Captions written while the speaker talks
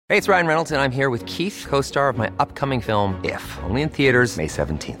Hey, it's Ryan Reynolds, and I'm here with Keith, co-star of my upcoming film, If, only in theaters May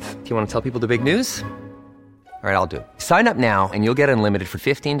 17th. Do you want to tell people the big news? All right, I'll do it. Sign up now and you'll get unlimited for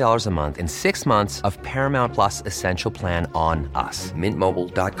 $15 a month and 6 months of Paramount Plus Essential Plan on us.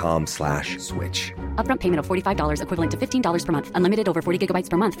 MintMobile.com/switch. Upfront payment of $45 equivalent to $15 per month. Unlimited over 40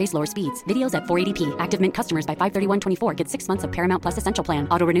 gigabytes per month. Face lower speeds. Videos at 480p. Active Mint customers by 531.24 get 6 months of Paramount Plus Essential Plan.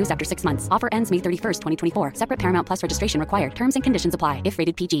 Auto renews after 6 months. Offer ends May 31st, 2024. Separate Paramount Plus registration required. Terms and conditions apply if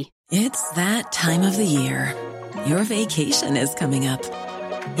rated PG. It's that time of the year. Your vacation is coming up.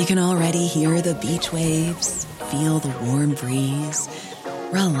 You can already hear the beach waves, feel the warm breeze,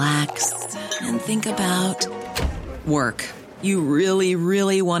 relax, and think about work. You really,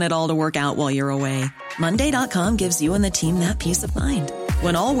 really want it all to work out while you're away. Monday.com gives you and the team that peace of mind.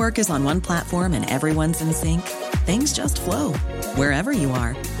 When all work is on one platform and everyone's in sync, things just flow. Wherever you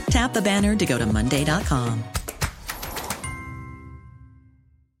are, tap the banner to go to Monday.com.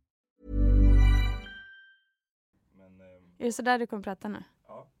 Är det så där du kommer prata nu?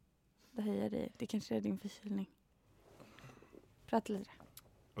 Ja. Det höjer dig. Det kanske är din förkylning. Prata lite.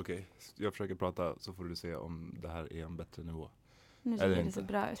 Okej, jag försöker prata så får du se om det här är en bättre nivå. Nu Eller ser det inte. så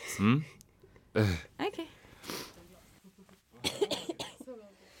bra ut. Mm. Okej.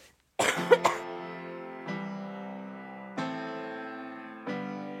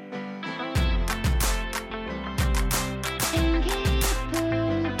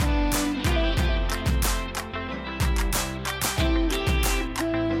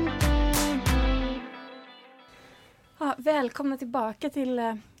 Ja, välkomna tillbaka till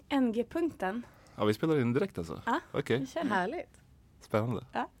NG-punkten. Ja, vi spelar in direkt alltså? Ja, Okej, vi känner. Härligt. spännande.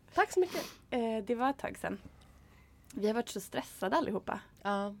 Ja. Tack så mycket. Det var ett tag sedan. Vi har varit så stressade allihopa.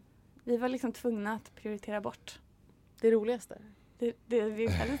 Ja, Vi var liksom tvungna att prioritera bort. det roligaste. Det vi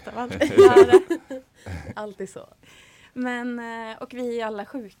helst av allt göra. Alltid så. Men, och vi är alla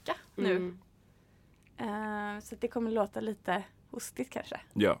sjuka nu. Mm. Så att det kommer låta lite hostigt kanske.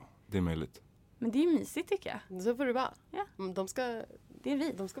 Ja, det är möjligt. Men det är ju mysigt tycker jag. Så får det vara. Ja. De Det är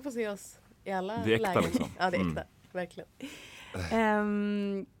vi. ska få se oss i alla Det är äkta, lägen. liksom. Ja, det är Mm. äkta. Verkligen.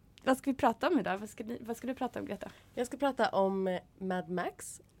 Vad ska vi prata om idag? Vad ska du prata om, Greta? Jag ska prata om Mad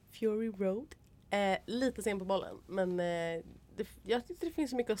Max, Fury Road. Lite sen på bollen. Men jag tyckte det finns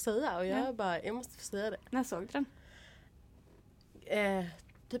så mycket att säga. Och jag måste få säga det. När såg du den?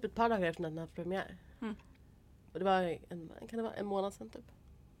 Typ ett par dagar efter den här premiär. Mm. Och det var kan det vara en månad sedan typ?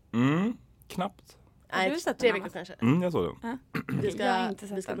 Knappt. Har du Nej, sett 3 den, veckor Anna? kanske. Jag såg den. Ja. Vi Jag har inte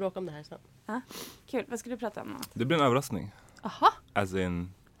sett ska den. bråka om det här sen. Kul. Vad ska du prata om? Det blir en överraskning. Aha. As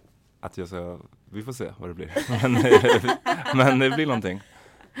in, att jag ska... Vi får se vad det blir. men det blir någonting.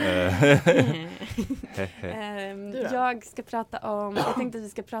 Du då? Jag tänkte att vi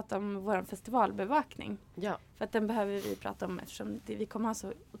ska prata om vår festivalbevakning. Ja, För att den behöver vi prata om eftersom vi kommer ha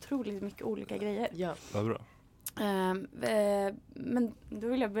så otroligt mycket olika grejer. ja. Vad bra. Men då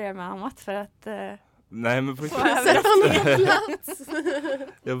vill jag börja med annat för att... Nej, men på riktigt.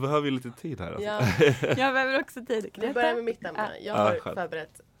 Jag behöver ju lite tid här. Alltså. Ja. Jag behöver också tid. Vi börjar med mitt ämne. Jag Ja, har skönt.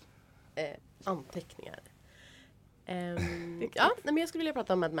 förberett anteckningar. är kul. Men jag skulle vilja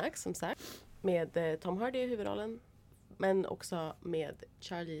prata om Mad Max som sagt. Med Tom Hardy i huvudrollen. Men också med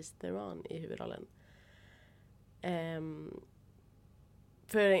Charlize Theron i huvudrollen.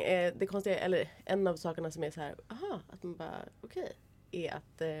 För det konstiga, eller en av sakerna som är så här, att man bara, okej, är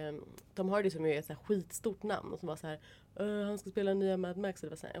att Tom Hardy som är ett så här skitstort namn och som var så här, han ska spela nya Mad Max, och det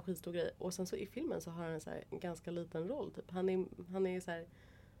var så här en skitstor grej. Och sen så i filmen så har han så här en ganska liten roll typ. Han är så här,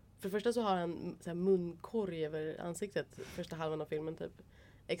 för det första så har han så här munkorg över ansiktet första halvan av filmen typ.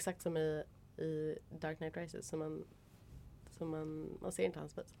 Exakt som i Dark Knight Rises, som man ser inte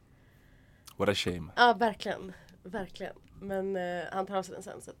hans face. What a shame. Ja, verkligen. Verkligen. Men han tar av sig den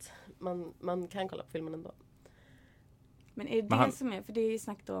sen så att man kan kolla på filmen ändå. Men är det det som är? För det är ju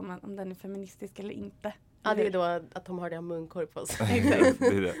snack då om den är feministisk eller inte. Ja, det är då att Tom Hardy har munkorg på sig. Exakt. Det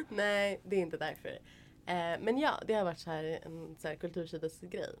är det. Nej, det är inte därför. Men ja, det har varit så här en så här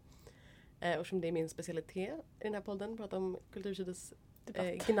kultursidesgrej. Och som det är min specialitet i den här podden, prata om kultursides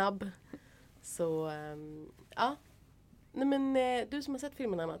gnabb. Så ja. Nej, men du som har sett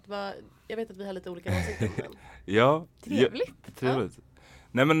filmen, Amat, jag vet att vi har lite olika åsikter om den. Ja. Trevligt. Trevligt.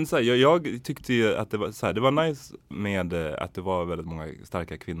 Nej, men så här, jag tyckte ju att det var så här, det var nice med att det var väldigt många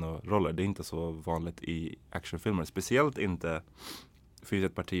starka kvinnoroller. Det är inte så vanligt i actionfilmer. Speciellt inte finns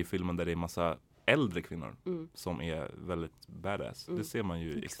ett parti i filmen där det är massa äldre kvinnor som är väldigt badass. Det ser man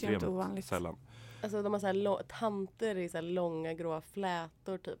ju extremt ovanligt. sällan. Alltså de har så här tanter i så här långa grå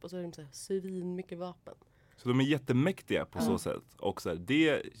flätor typ, och så är de så här svin mycket vapen. Så de är jättemäktiga på så sätt. Och så här,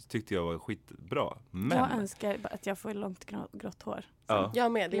 det tyckte jag var skitbra. Men... Jag önskar att jag får långt grått hår. Ja.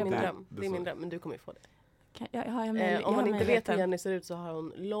 Jag med, det är min Det- dröm. det Det är så. min dröm, men du kommer ju få det. Om Om man inte vet hur Jenny ser ut så har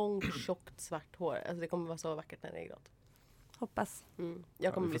hon långt, tjockt, svart hår. Alltså det kommer vara så vackert när det är grått. Hoppas.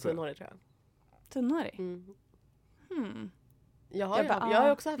 Jag kommer vi bli får se. tunnhårig tror jag. Tunnhårig? Mm. Jag Jag bara, har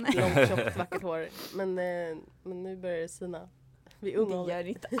ju också haft långt, tjockt, vackert hår. Men nu börjar det sina. Vi är unga. Det gör det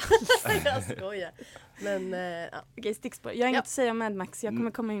inte. Jag skojar. Men Okej, stickspår. Jag har inget att säga om Mad Max. Jag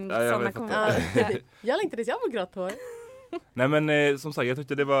kommer komma in Ja, jag sådana vet kommentarer. jag längtar tills jag får grått hår. Nej men som sagt, jag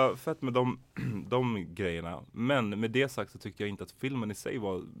tyckte det var fett med de grejerna. Men med det sagt så tyckte jag inte att filmen i sig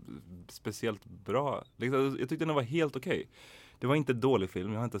var speciellt bra. Liksom, jag tyckte den var helt okej. Det var inte en dålig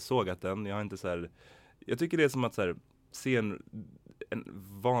film, jag har inte sågat den. Jag har inte så här, jag tycker det är som att så här, se en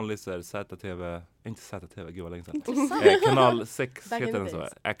vanlig så här, ZTV, inte ZTV, gud vad länge sedan. Kanal 6 Back in heter the den så här,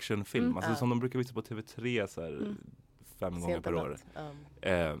 days. actionfilm. Alltså som de brukar visa på TV3 så här, 5 gånger per år.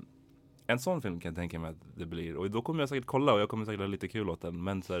 En sån film kan jag tänka mig att det blir. Och då kommer jag säkert kolla och jag kommer säkert ha lite kul åt den.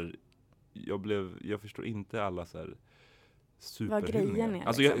 Men så här, jag förstår inte alla så här superhyllningar. grejen är,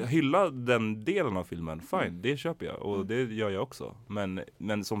 Alltså liksom. jag hyllar den delen av filmen, fine, det köper jag. Och det gör jag också.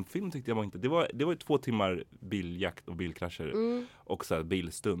 Men som film tyckte jag var inte, det var 2 timmar biljakt och bilkrascher. Och så här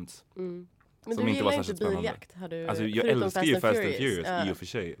bilstunts. Men Som du inte gillar var inte särskilt spännande. biljakt? Har du, Alltså jag förutom älskar ju Fast and Furious. Furious i och för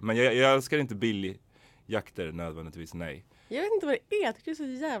sig. Men jag älskar inte biljakter nödvändigtvis, nej. Jag vet inte vad det är. Jag tycker det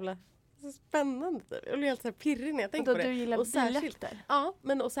är så jävla så spännande. Typ. Jag blir helt så här pirrig när jag tänker Och på då det. du gillar och särskilt, biljakter? ja,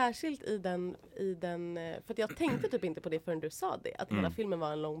 men och särskilt i den för att jag tänkte typ inte på det förrän du sa det. Att hela filmen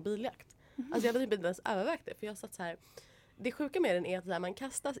var en lång biljakt. Alltså jag hade typ inte ens övervägt det. För jag satt så här. Det sjuka med den är att så här, man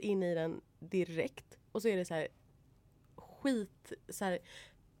kastas in i den direkt. Och så är det så här så här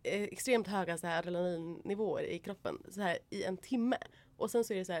extremt höga så här adrenalinnivåer i kroppen. Så här i en timme. Och sen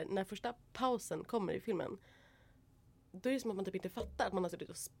så är det så här, när första pausen kommer i filmen. Då är det som att man typ inte fattar att man har suttit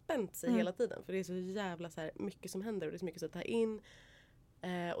och spänt sig hela tiden. För det är så jävla så här mycket som händer och det är så mycket att ta in.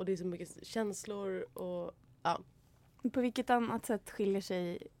 Och det är så mycket känslor och ja. På vilket annat sätt skiljer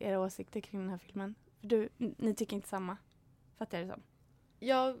sig era åsikter kring den här filmen? För ni tycker inte samma. Fattar jag det som?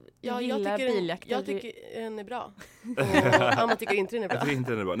 Jag gillar biljakter. jag tycker den är bra. Och Amma tycker inte den är bra. Jag tycker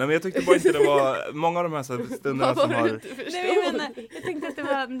inte den är bra. Nej men jag tyckte bara inte det var många av de här, så här stunderna som har... Nej, jag tänkte att det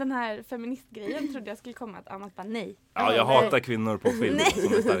var den här feministgrejen trodde jag skulle komma. Att annat bara nej. Ja, jag hatar kvinnor på film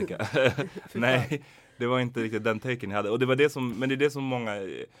som är starka. Nej, det var inte riktigt den taken jag hade. Och det var det som, men det är det som många,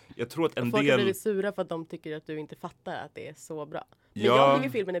 jag tror att en folk har del... blivit sura för att de tycker att du inte fattar att det är så bra. Men Ja. jag tycker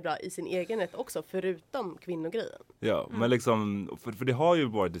filmen är bra i sin egen rätt också, förutom kvinnogrejen. Ja, men liksom, för det har ju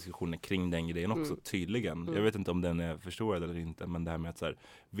varit diskussioner kring den grejen också, tydligen. Jag vet inte om den är förstorad eller inte, men det här med att så här,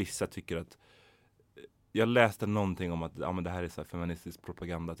 vissa tycker att... Jag läste någonting om att men det här är så här feministisk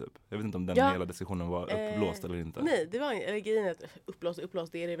propaganda typ. Jag vet inte om den hela diskussionen var uppblåst eller inte. Nej, det var eller grejen är att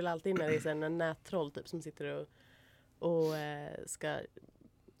uppblåst, det är det väl alltid när det är så här en nättroll typ som sitter och ska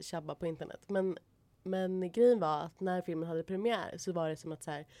tjabba på internet. Men grejen var att när filmen hade premiär så var det som att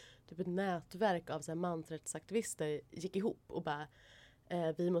så här, typ ett nätverk av så här mansrättsaktivister gick ihop och bara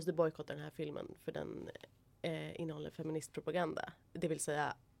vi måste bojkotta den här filmen för den innehåller feministpropaganda. Det vill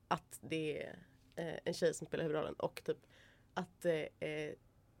säga att det är en tjej som spelar huvudrollen och typ att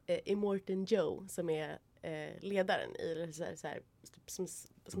Immortan Joe som är ledaren i så här som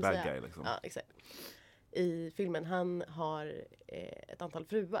Bad säger, guy liksom. ja, exakt. I filmen, han har ett antal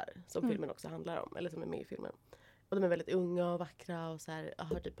fruar som filmen också handlar om, eller som är med i filmen. Och de är väldigt unga och vackra och så här,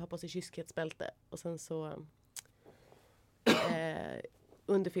 har på sig kyskhetsbälte. Och sen så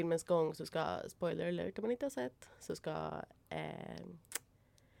under filmens gång så ska, spoiler alert om man inte har sett, så ska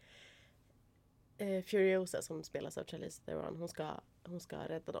Furiosa som spelas av Charlize Theron, hon ska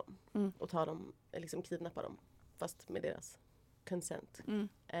rädda dem och ta dem, liksom kidnappa dem, fast med deras consent.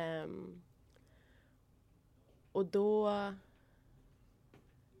 Och då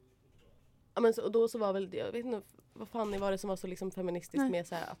ja men och då så var väl, jag vet inte vad fan var det som var så liksom feministiskt med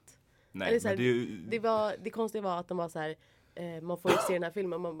så här att Nej, eller så här, men det konstiga var att de var så här man får ju se den här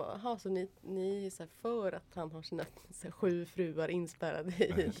filmen och man bara, jaha, så ni är så här för att han har sina så här 7 fruar inspärrade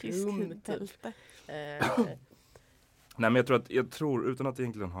i ett rum typ. Nej, men jag tror utan att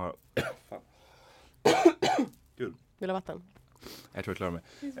egentligen ha... Gud. Vill du ha vatten? Jag tror jag klarar mig.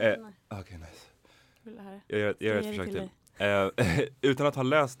 Okej, nice. Vill du ha det? Jag gör ett försök till. Utan att ha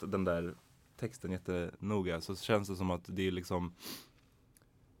läst den där texten jättenoga så känns det som att det är liksom...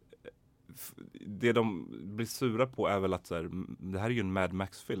 Det de blir sura på är väl att så här, det här är ju en Mad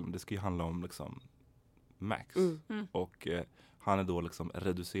Max-film. Det ska ju handla om liksom Max. Och han är då liksom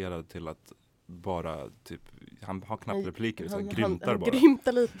reducerad till att bara typ, han har knappt repliker, så han Han grymtar bara.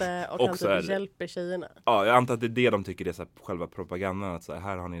 grymtar lite och han så här- typ hjälper tjejerna. Ja, jag antar att det är det de tycker, det är så här, själva propagandan, att så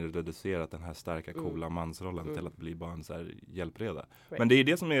här har ni reducerat den här starka, coola mansrollen till att bli bara en så här hjälpreda. Right. Men det är ju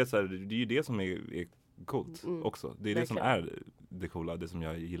det som är så här, det är ju det som är coolt också. Det är det som Verkligen. är det coola, det som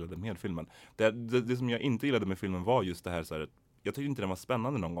jag gillade med filmen. Det som jag inte gillade med filmen var just det här så här, jag tyckte inte den var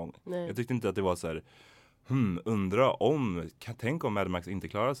spännande någon gång. Nej. Jag tyckte inte att det var så här, undra om, tänk om Mad Max inte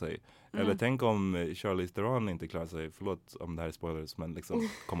klarar sig. Eller tänk om Charlize Theron inte klarar sig. Förlåt om det här är spoilers, men liksom,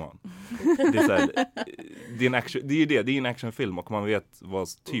 come on. Det är så här, det är en action, det är ju det är en actionfilm och man vet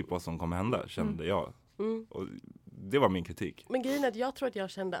vad som kommer hända, kände jag. Och det var min kritik. Men grejen är att jag tror att jag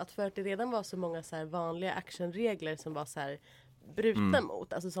kände att för att det redan var så många så här vanliga actionregler som var så här brutna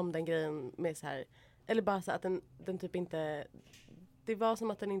mot. Alltså som den grejen med så här, eller bara så att den typ inte, det var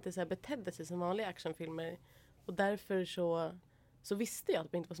som att den inte så här betedde sig som vanliga actionfilmer. Och därför så visste jag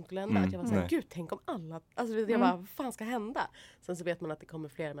att inte vad som skulle hända. Att jag var såhär, gud tänk om alla, alltså jag bara, vad fan ska hända? Sen så vet man att det kommer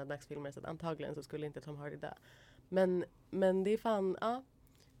fler Mad Max-filmer så att antagligen så skulle inte Tom Hardy dö. Men det är fan, ja.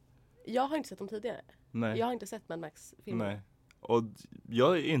 Jag har inte sett dem tidigare. Nej. Jag har inte sett Mad Max-filmer. Nej. Och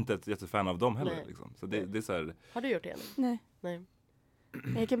jag är inte ett jättefan av dem heller. Nej. Liksom. Så det är så här, Har du gjort det än? Nej. Nej.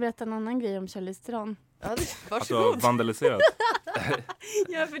 Jag kan berätta en annan grej om Charlize Theron. Ja, att du har varsågod. vandaliserat.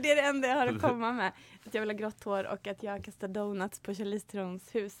 Ja, för det är det enda jag har att komma med. Att jag vill ha grått hår och att jag kastade donuts på Charlize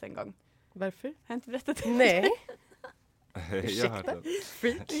Therons hus en gång. Varför? Har jag inte berättat det? Nej. Jag har hört det.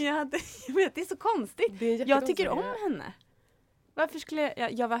 Freak. Jag vet, det är så konstigt. Det är Jag jättekonstigt. tycker om henne. Varför skulle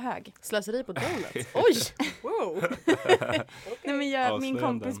jag var hög. Slöseri på donuts. Oj! Wow! Nej, men min Avslöjanden.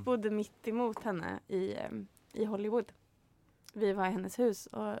 kompis bodde mitt emot henne i Hollywood. Vi var i hennes hus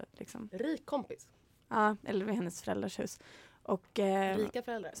och liksom, Rik kompis. ja, eller vid hennes föräldrars hus. Och Rika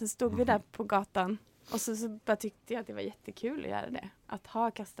föräldrar. sen stod vi där på gatan och så bara tyckte jag att det var jättekul att göra det. Att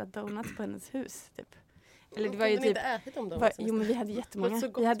ha kastat donuts på hennes hus, typ. Eller det var ju Kunde ni typ, inte ätit de donuts? jo men vi hade Var jättemånga. det så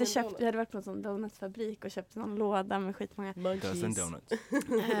gott Vi hade, med en donut? vi hade varit på en sån donutsfabrik och köpt någon låda med skitmånga. Dozen donuts.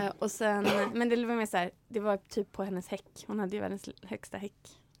 Och sen, men det var mer så här, det var typ på hennes häck. Hon hade ju världens högsta häck.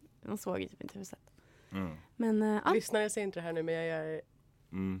 De såg ju typ inte huset. Mm. Men ja, Lyssnare ser inte det här nu men jag gör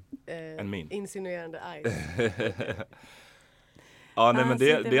En min. insinuerande eyes. Ja, nej, men så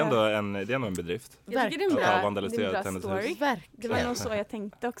det det är var- ändå en bedrift. jag tycker det är en Att bra, ha det är en vandaliserat bra hennes story. hus. Det Verkligen. var nog så jag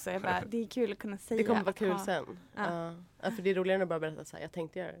tänkte också. Jag bara, det är kul att kunna säga. Det kommer vara att kul ha- sen. Ja. Ja, för det är roligare än att bara berätta så här. Jag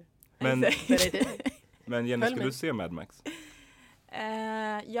tänkte göra det. Men, But I did. men Jenny, Följ skulle med. du se Mad Max?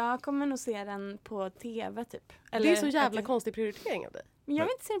 Jag kommer nog se den på tv typ. Det är så att jävla jag- konstig prioritering av dig. Men jag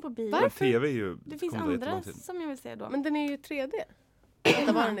vill inte se den på bio. Men tv är ju... Det finns kommer ta andra jättelång tid. som jag vill se då. Men den är ju 3D.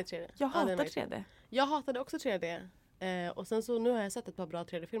 Vänta, var den är 3D? jag Ja, hatar den är 3D. Jag hatade också 3D. Och sen så nu har jag sett ett par bra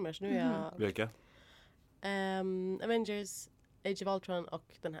 3D-filmer så nu är jag Vilka? Avengers, Age of Ultron och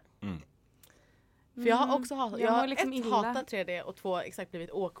den här. Mm. För jag har också hatat, Jag jag mår har liksom ett illa. hatat 3D och två exakt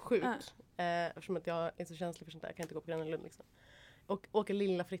blivit åksjuk. Ja. Eftersom att jag är så känslig för sånt där, jag kan inte gå på Gröna Lund liksom. Och åker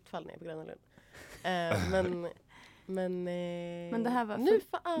lilla fritt fall ner på Gröna Lund. Men det här var nu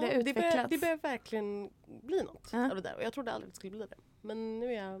det har det börjar utvecklats. verkligen bli något Ja. av det där. Och jag trodde aldrig det skulle bli det. Men nu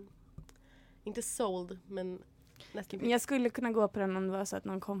är jag inte sold, men nästan. Men jag skulle kunna gå på den om det var så att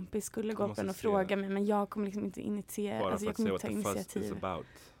någon kompis skulle gå på måste den och se fråga mig. Men jag kommer liksom inte initiera. Bara Alltså för jag att se kommer what inte ta the fuss is initiativ. about.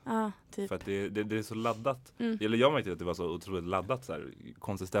 Ja, typ. För att det är så laddat. Mm. Eller jag märkte att det var så otroligt laddat, så här,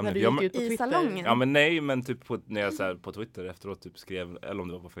 konstig När stämning. du Jag, gick ut på I Twitter. salongen? ja men nej, men typ när jag så här, på Twitter efteråt typ skrev, eller om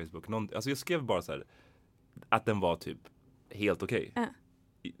det var på Facebook, alltså jag skrev bara så här att den var typ helt okej. Ja.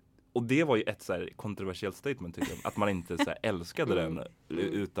 Och det var ju ett så här kontroversiellt statement tycker jag. Att man inte så här älskade den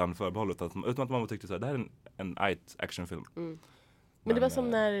utan förbehåll. Utan att man tyckte så här, det här är en actionfilm. Men det var som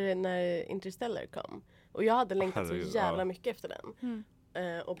när Interstellar kom. Och jag hade längtat så Herregud, jävla ja. mycket efter den.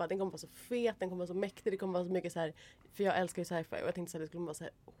 Och bara den kommer vara så fet, den kommer vara så mäktig, det kommer vara så mycket så här. För jag älskar ju sci-fi och jag tänkte så här, det skulle vara så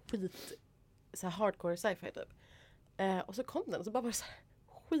här så här hardcore sci-fi typ. Och så kom den och så bara var det så här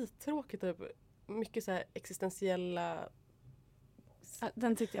skittråkigt typ. Mycket så här existentiella Ja,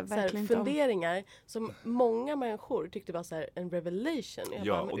 den tyckte jag så här, verkligen inte om. funderingar som många människor tyckte var så här en revelation. Jag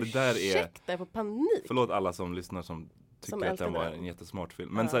Ja, bara, men och det där är- ursäkta, jag får panik. Förlåt alla som lyssnar som tycker att älskade den var den. en jättesmart film.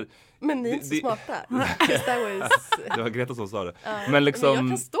 Men Ja. så här, Men ni är Det- inte så det- smarta. 'Cause that was... det var Greta som sa det. Ja, Men liksom, jag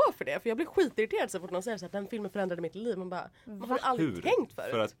kan stå för det, för jag blir skitirriterad så fort någon säger så att den filmen förändrade mitt liv. Man bara, man har aldrig hur? tänkt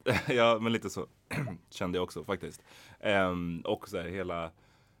förut. För att, ja, men lite så kände jag också faktiskt. Och så här hela,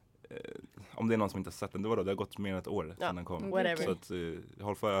 om det är någon som inte har sett den, det har gått mer än ett år sedan den kom. whatever. Så att,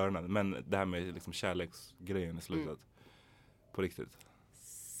 håll för öronen. Men det här med liksom kärleksgrejen i slutet. På riktigt.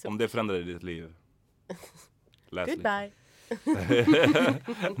 Så, Om det förändrade ditt liv. Läs lite. goodbye.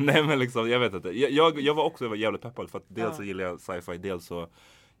 Nej men liksom, jag vet inte. Jag var också jävligt peppad för att dels Ja. så gillar jag sci-fi, dels så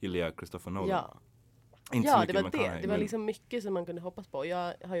gillar jag Christopher Nolan. Ja. Inte så Ja, mycket det var McConaughey, det. Det var men liksom mycket som man kunde hoppas på.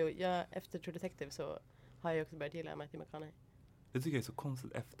 Jag efter True Detective så har jag också börjat gilla Matthew McConaughey. det tycker jag är så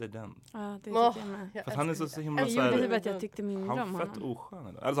konstigt efter den. Ja, det tycker Åh, jag med. jag Fast han är älskar så det. himla Jag så gjorde här, typ att jag tyckte mindre han om är fett honom.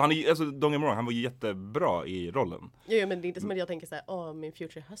 oskön. Alltså han är, alltså don't get me wrong, han var jättebra i rollen. Jo, men det är inte som att jag tänker så här, min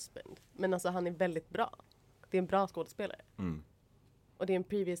future husband. Men alltså han är väldigt bra. Det är en bra skådespelare. Mm. Och det är en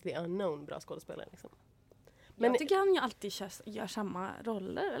previously unknown bra skådespelare liksom. Men, Jag tycker han ju alltid gör samma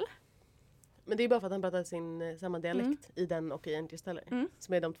roller, eller? men det är bara för att han pratar sin samma dialekt i den och i Interstellar. Mm.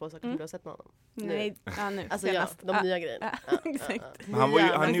 Som är de två saker som du har sett med honom. Nej, nu Alltså ja, senast. de nya grejerna. Exakt. Men han men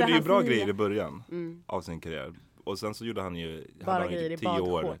gjorde så ju hans bra nya- grejer i början Mm. av sin karriär. Och sen så gjorde han ju Bara hade han grejer ju i 10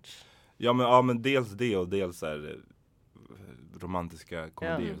 år. badshorts. Ja men dels det och dels så här, romantiska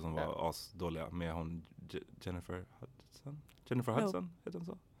komedier Ja. som var asdåliga med hon Jennifer Hudson. Jennifer Jo. Hudson heter hon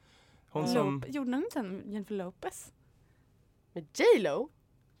så? Hon som Gjorde han inte en Jennifer Lopez? Med J.Lo?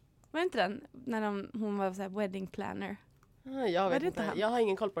 Var inte den när hon var så här wedding planner? Jag Var vet det inte inte. han? Jag har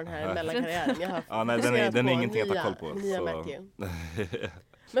ingen koll på den här Nej. mellankarriären. Jag har Ja, nej, fokuserat den är på ingenting att ta koll på, Nya så- Matthew.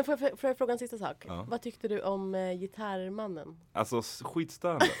 Men får jag fråga en sista sak? Ja. Vad tyckte du om Gitarrmannen? Alltså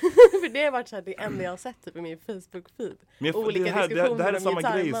skitstörande. För det har varit så här, det enda jag har sett typ, i min Facebook-feed. Men Olika det här diskussioner är om samma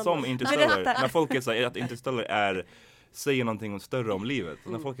grej gitarrmannen. som Interstellar. Berätta. När folk är såhär att Interstellar säger någonting större om livet.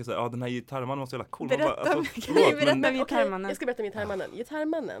 Och när folk är såhär, den här gitarrmannen var så jävla cool. Man Berätta bara, om- alltså, kan ni förlåt, berätta men om Okej, Gitarrmannen? jag ska berätta om Gitarrmannen.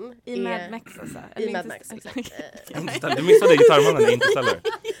 Gitarrmannen I är... Mad Max alltså? I Eller Mad inte- Max, exakt. Interstellar, du missade Gitarrmannen i Interstellar.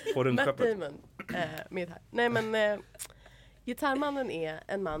 På Matt rundskeppet. Damon med gitarr. Nej men Gitarrmannen är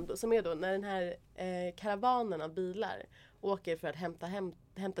en man som är då när den här karavanen av bilar åker för att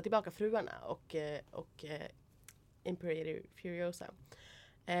hämta tillbaka fruarna och Imperator Furiosa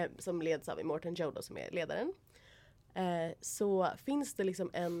som leds av Immortan Joe då, som är ledaren. Så finns det liksom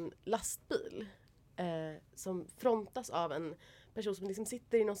en lastbil som frontas av en person som liksom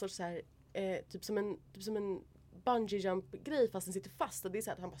sitter i någon sorts så här, typ som en bungee jump grej fast den sitter fast, och det är så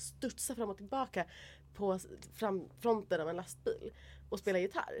här att han bara studsar fram och tillbaka på fronten av en lastbil och spelar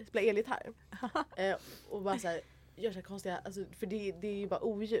elgitarr. Och bara så här, gör så här konstiga, alltså, för det är ju bara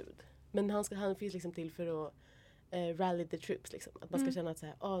oljud. Men han finns liksom till för att rally the troops liksom. Att man ska känna att så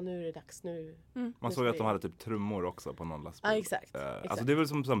här, nu är det dags, nu. Man såg att de hade typ trummor också på någon lastbil. Ja, exakt. Alltså det är väl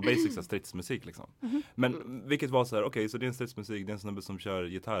som basic stridsmusik liksom. Men vilket var så här, okej, så det är en stridsmusik, det är en snubbe som kör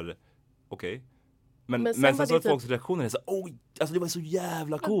gitarr. Okej. Men Men sen sen var så det att typ- folks reaktioner är så alltså det var så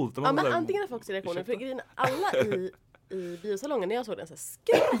jävla coolt. De Ja, var men så här, antingen har folks reaktioner, för ursäkta? grejen, alla i biosalongen när jag såg den så här,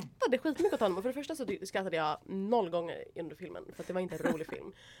 skrattade skitmycket åt honom. Och för det första så skrattade jag 0 gånger under filmen, för att det var inte en rolig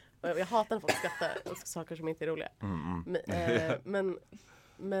film. Och jag hatar när folk skrattar åt saker som inte är roliga.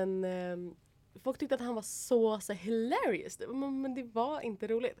 Men folk tyckte att han var så hilarious. Men det var inte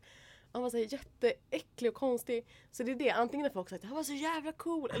roligt. Han var så här jätteäcklig och konstig. Så det är det. Antingen har folk sagt att han var så jävla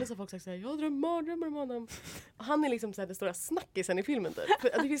cool. Eller så har folk sagt att jag drömmer mardrömmar om honom. Och han är liksom så här den stora snackisen i filmen typ.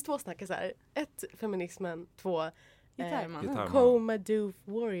 För det finns 2 snackisar. 1, feminismen. 2, Gitarrmannen. Comadoof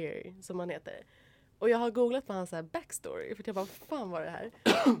Warrior, som han heter. Och jag har googlat på hans så här backstory. För jag bara, vad fan var det här?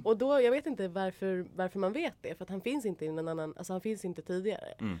 Och då, jag vet inte varför man vet det. För att han finns inte i någon annan, alltså han finns inte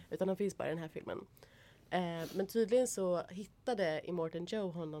tidigare. Utan han finns bara i den här filmen. Men tydligen så hittade Immortan Joe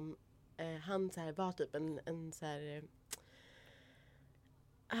honom. Han så här var typ en så här,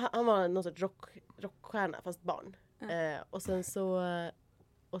 han var någon sorts rockstjärna fast barn. Och sen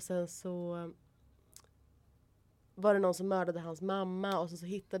så var det någon som mördade hans mamma, och så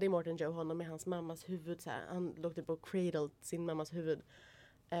hittade Immortan Joe honom med hans mammas huvud så här. Han låg typ och cradled sin mammas huvud.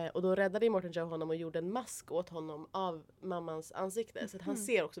 Och då räddade Immortan Joe honom och gjorde en mask åt honom av mammans ansikte. Så att han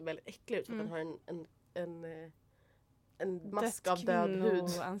ser också väldigt äcklig ut för att han har en mask av död hud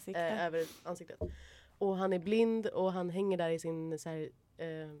över ansiktet. Och han är blind och han hänger där i sin så här,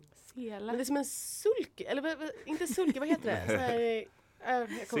 Sela. men det är som en sulk, eller inte sulke, vad heter det? Så här,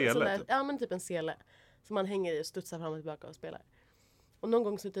 Sele, typ. Ja, men typ en sele. Som man hänger i och studsar fram och tillbaka och spelar. Och någon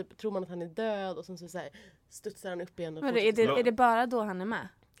gång så typ tror man att han är död och sen så här, studsar han upp igen. Och Men är det bara då han är med?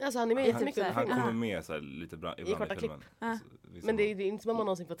 alltså han är med jättemycket under Han filmen. kommer med så här, lite ibland i korta klipp. filmen. Ah. Alltså, vissa Men det gånger. är inte som om man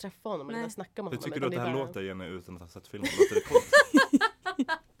någonsin får träffa honom eller Nej. snacka med Hur honom. tycker du att det utan här är bara- låter, Jenny, utan att ha sett filmen? Låter det coolt?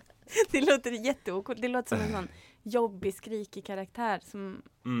 Det låter jätteokult. Det låter som en sån jobbig, skrikig karaktär som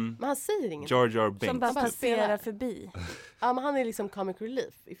Men han säger inget. Jar Jar Binks. bara Han bara passerar spelar. förbi. Ja, men han är liksom comic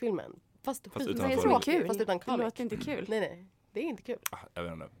relief i filmen. Fast utan skit- att Det är vara så rolig. kul. Fast utan Det comic. låter inte kul. Nej, det är inte kul. Jag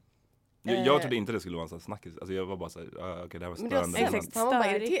vet inte. Jag trodde inte det skulle vara en sån här snackis. Alltså jag var bara såhär, okej, det här var Men det var störande. exakt, han var bara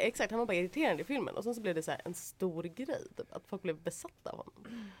Störig. han var bara irriterande i filmen. Och sen så blev det så här en stor grej. Typ, att folk blev besatta av honom.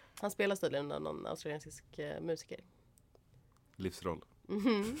 Han spelar tydligen någon australiensisk musiker. Livsroll.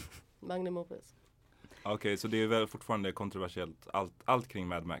 Magnum Opus. Okej, så det är väl fortfarande kontroversiellt. Allt kring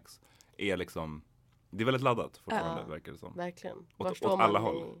Mad Max är liksom, det är väldigt laddat fortfarande, verkar det som. Verkligen. Åt Var står alla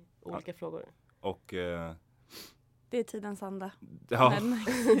man håll. i olika frågor? Och Det är tidens anda. ja, Men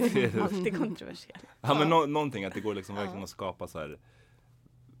alltid kontroversiellt. ja, men någonting att det går liksom verkligen att skapa så här,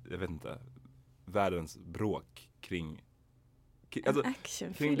 jag vet inte, världens bråk kring alltså,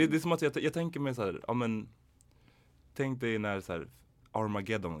 Actionfilm. det är som att jag tänker mig så här, ja men tänk dig när så här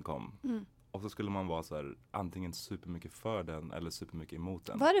Armageddon kom. Och så skulle man vara så här, antingen supermycket för den eller supermycket emot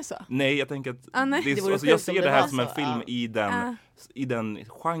den. Var det så? Nej, jag tänker att nej. det är Det så, vore alltså, jag sjukt om ser det det här var som en så, film i den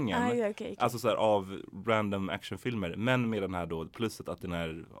genren. Okay. Alltså så här, av random actionfilmer. Men med den här då pluset att den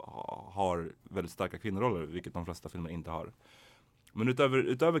har väldigt starka kvinnoroller, vilket de flesta filmer inte har. Men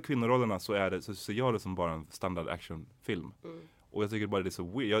utöver kvinnorollerna så ser jag det som bara en standard actionfilm. Och jag tycker bara det är så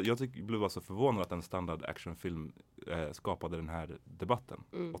weird. Jag blev bara så förvånad att en standard actionfilm skapade den här debatten.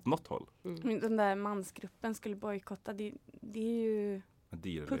 Åt något håll. Men den där mansgruppen skulle bojkotta. Det är ju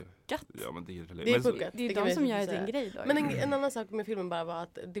puckat. Ja, men det är Det är puckat. Det är ju kan de vi som gör säga. det en grej då. Men en annan sak med filmen bara var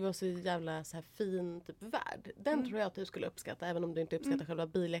att det var så jävla så här fin typ värld. Den tror jag att du skulle uppskatta, även om du inte uppskattar själva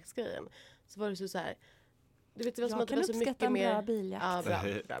biljektsgrejen. Så var det så här. Du vet, det var som Jag att det kan var så uppskatta mycket en mer. bra biljakt. Ja, bra.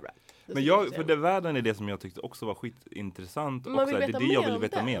 Men för det världen är det som jag tyckte också var skitintressant. Och Man så vill här, det är veta det jag mer vill om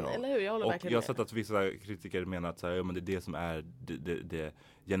veta den, mer om. eller hur? Jag håller Och verkligen jag har med. sett att vissa kritiker menar att så här, ja, men det är det som är det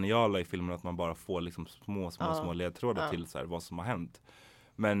geniala i filmen, att man bara får liksom små ledtrådar till så här, vad som har hänt.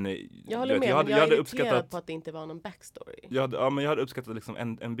 Men Jag håller med, jag hade uppskattat på att det inte var någon backstory. jag hade uppskattat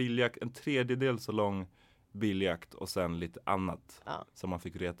liksom en biljakt, en tredjedel så lång biljakt och sen lite annat som man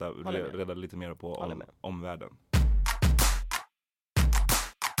fick reda lite mer på om världen.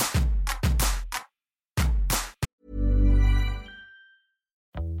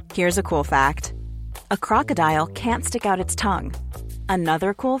 Here's a cool fact. A crocodile can't stick out its tongue.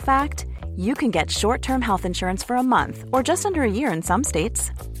 Another cool fact, you can get short-term health insurance for a month or just under a year in some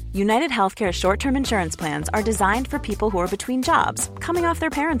states. United Healthcare short-term insurance plans are designed for people who are between jobs, coming off their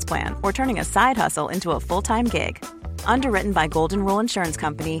parents' plan, or turning a side hustle into a full-time gig. Underwritten by Golden Rule Insurance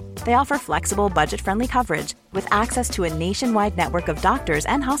Company, they offer flexible, budget-friendly coverage with access to a nationwide network of doctors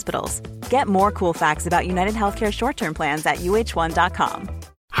and hospitals. Get more cool facts about United Healthcare short-term plans at uh1.com.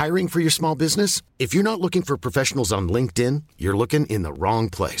 Hiring for your small business? If you're not looking for professionals on LinkedIn, you're looking in the wrong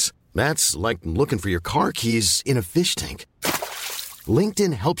place. That's like looking for your car keys in a fish tank.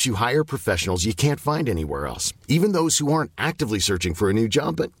 LinkedIn helps you hire professionals you can't find anywhere else, even those who aren't actively searching for a new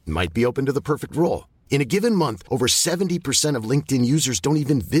job but might be open to the perfect role. In a given month, over 70% of LinkedIn users don't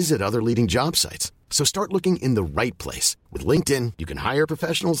even visit other leading job sites. So start looking in the right place. With LinkedIn, you can hire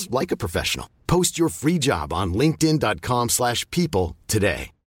professionals like a professional. Post your free job on linkedin.com/people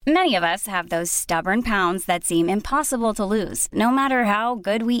today. Many of us have those stubborn pounds that seem impossible to lose, no matter how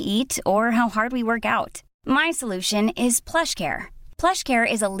good we eat or how hard we work out. My solution is PlushCare.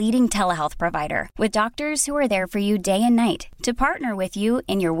 PlushCare is a leading telehealth provider with doctors who are there for you day and night to partner with you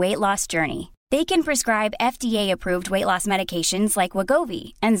in your weight loss journey. They can prescribe FDA-approved weight loss medications like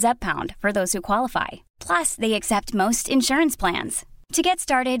Wegovy and Zepbound for those who qualify. Plus, they accept most insurance plans. To get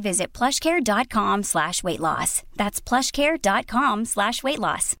started, visit plushcare.com/weightloss. That's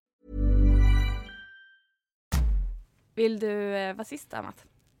plushcare.com/weightloss. Vill du vara sist, Amat?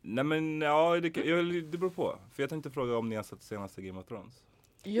 Nej men ja, det beror på. För jag tänkte fråga om ni har sett senaste Game of Thrones.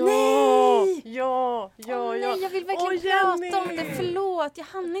 Ja! Nej! Ja! Nej, jag vill verkligen prata om det. Förlåt, jag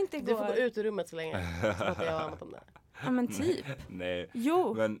hann inte igår. Du får gå ut ur rummet så länge. Så pratar jag och Amat om det. Ja, men typ. Nej.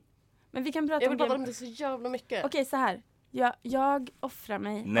 Jo. Men vi kan prata jag om vill prata om det så jävla mycket. Okej, så här. Jag offrar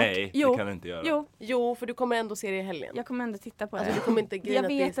mig. Nej, det kan du inte göra. Jo, för du kommer ändå se det i helgen. Jag kommer ändå titta på Alltså, det. du kommer inte jag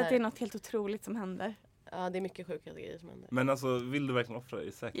vet att det är något helt otroligt som händer. Ja, det är mycket sjuka grejer som händer. Men alltså, vill du verkligen offra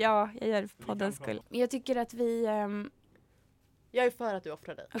dig? Säkert. Ja, jag gör det för poddens skull. Jag tycker att vi... Jag är för att du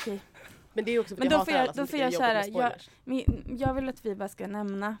offrar dig. Okej. Men det är också för att då jag hatar alla som får jag tycker det är jobbigt med köra. spoilers. Jag vill att vi bara ska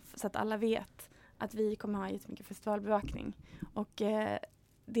nämna, så att alla vet, att vi kommer ha jättemycket festivalbevakning. Och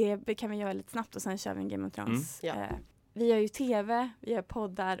det kan vi göra lite snabbt och sen kör vi en Game of Thrones. Ja. Vi gör ju tv, vi gör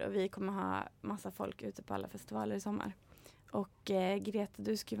poddar och vi kommer ha massa folk ute på alla festivaler i sommar. Och Greta,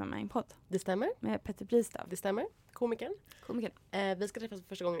 du ska ju vara med i en podd. Det stämmer. Med Petter Bristav. Det stämmer. Komikern. Vi ska träffas för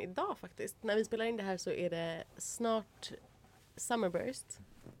första gången idag faktiskt. När vi spelar in det här så är det snart Summerburst.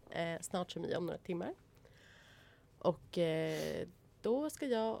 Snart som om några timmar. Och då ska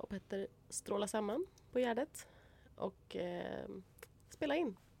jag och Petter stråla samman på Gärdet. Och spela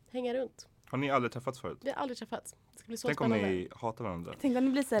in. Hänga runt. Har ni aldrig träffats förut? Vi har aldrig träffats. Det ska bli så Tänk spännande. om ni hatar varandra. Tänk om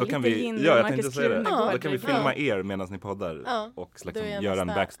ni blir så här Då kan lite vi, Lind ja, och jag Marcus tänkte säga det. Krunegård. Då kan vi filma er medan ni poddar och då är liksom jag göra en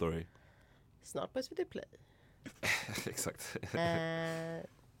nästa- backstory. Snart på SVT Play. Exakt.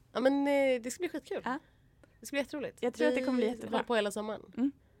 Ja, men det ska bli skitkul. Ja. Det ska bli jätteroligt. Jag tror att det kommer bli jättebra. Vi håller på hela sommaren.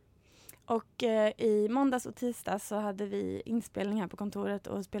 Mm. Och i måndags och tisdag så hade vi inspelning här på kontoret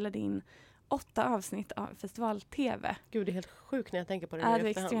och spelade in 8 avsnitt av festival-tv. Gud, det är helt sjukt när jag tänker på det. Ja, det var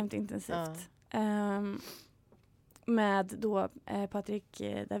extremt intensivt. Ja. Med då Patrik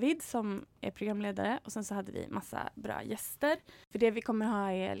David som är programledare, och sen så hade vi massa bra gäster. För det vi kommer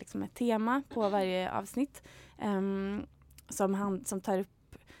ha är liksom ett tema på varje avsnitt som tar upp.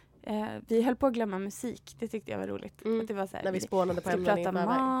 Vi höll på att glömma musik. Det tyckte jag var roligt. Att det var så här, när vi spånade på vi ska ämnen prata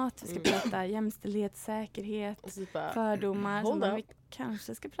mat, vi ska prata jämställdhet, säkerhet, fördomar. Så vi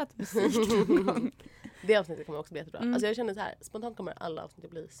kanske ska prata musik. Det avsnittet kommer också bli jättebra. Alltså jag känner så här, spontant kommer alla avsnitt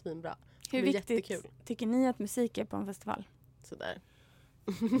att bli svinbra. Hur viktigt tycker ni att musik är på en festival? Sådär.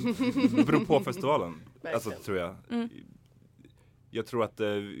 Det beror på festivalen. Alltså tror jag. Jag tror att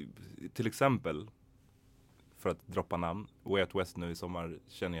till exempel, för att droppa namn, Way Out West nu i sommar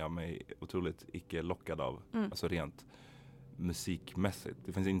känner jag mig otroligt icke lockad av. Alltså rent musikmässigt.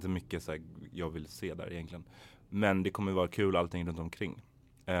 Det finns inte mycket så här, jag vill se där egentligen. Men det kommer vara kul allting runt omkring.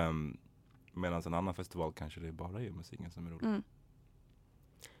 Medan en annan festival kanske det bara är musiken som är rolig.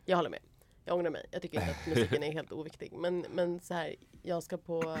 Jag håller med. Jag ångrar mig. Jag tycker inte att musiken är helt oviktig. Men så här, jag ska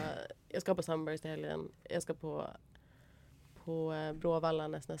på Sunburst i helgen. Jag ska på Bråvalla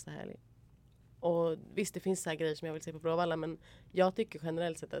nästa helg. Och visst, det finns så här grejer som jag vill se på Bråvalla, men jag tycker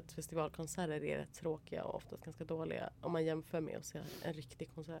generellt sett att festivalkonserter är rätt tråkiga och oftast ganska dåliga om man jämför med att se en riktig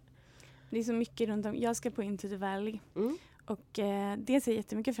konsert. Det är så mycket runt om. Jag ska på Into the Valley och det ser jag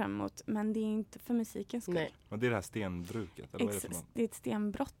jättemycket fram emot, men det är inte för musikens skull. Nej. Men det är det här stenbruket? Eller vad är det för något? Det är ett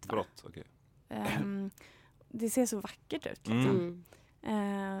stenbrott, va? Brott, okej. Det ser så vackert ut. Liksom.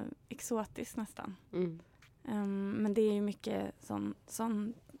 Exotiskt nästan. Men det är ju mycket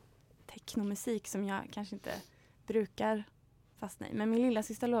sån technomusik som jag kanske inte brukar fastna i. Men min lilla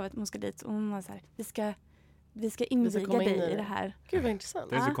syster lovet, hon ska dit och hon var så här, vi ska inviga dig i det här. Gud vad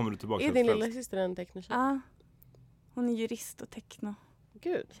intressant. Så kommer du tillbaka. Är din lilla syster en technotjej? Ja. Hon är jurist och techno.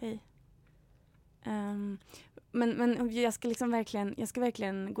 Gud. Tjej. Men jag ska liksom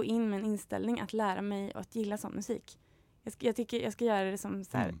verkligen gå in med en inställning att lära mig att gilla sån musik. Jag tycker jag ska göra det som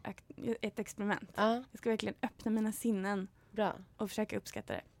så här, ett experiment. Jag ska verkligen öppna mina sinnen. Bra. Och försöka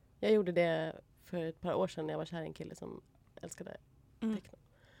uppskatta det. Jag gjorde det för ett par år sedan när jag var kär i en kille som älskade techno.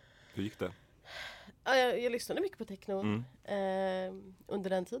 Hur gick det? Jag lyssnade mycket på techno under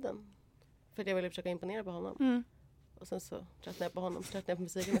den tiden. För att jag ville försöka imponera på honom. Och sen så tröttnade jag på honom, tröttnade jag på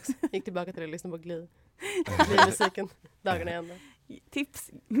musiken också. Gick tillbaka till att lyssna på Glee-musiken dagarna i ända.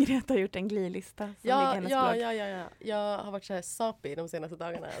 Tips, Greta har gjort en Glee-lista. Ja. Jag har varit så här sapi de senaste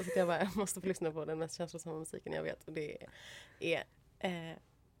dagarna. Så jag måste få lyssna på den mest känslosamma musiken jag vet. Och det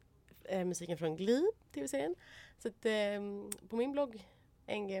är musiken från Glee, tv-serien. Så att, på min blogg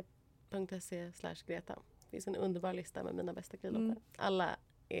ng.se/Greta finns en underbar lista med mina bästa Glee-låtar. Alla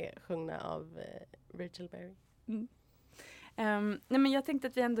är sjungna av Rachel Berry. Nej, men jag tänkte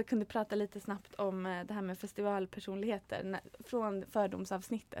att vi ändå kunde prata lite snabbt om det här med festivalpersonligheter från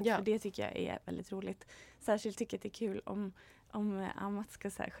fördomsavsnittet. För det tycker jag är väldigt roligt. Särskilt tycker jag att det är kul om Amat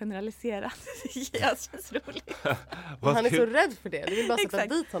ska så här generalisera. Det känns roligt. Han är så rädd för det. Du vill bara sätta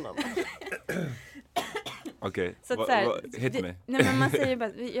dit honom. Okej, hit me. Nej, men man säger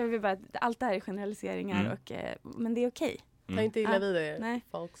bara, jag vill bara att allt det här är generaliseringar men det är okej. Ta inte illa vid det,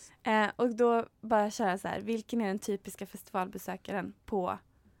 folks. Och då bara köra så här, vilken är den typiska festivalbesökaren på?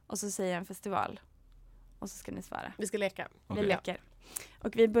 Och så säger jag en festival. Och så ska ni svara. Vi ska leka. Vi leker.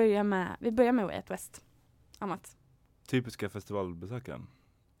 Och vi börjar med Way Out West. Amat. Typiska festivalbesökaren?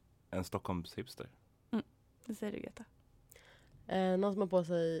 En Stockholms hipster? Det säger du, Greta. Någon som har på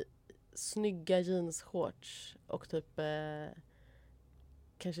sig snygga jeansshorts och typ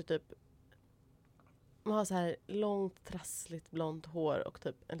kanske typ man har så här långt trassligt blont hår och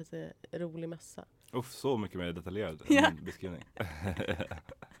typ en lite rolig mössa. Så mycket mer detaljerad beskrivning.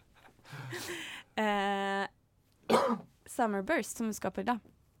 Summerburst som vi ska på idag.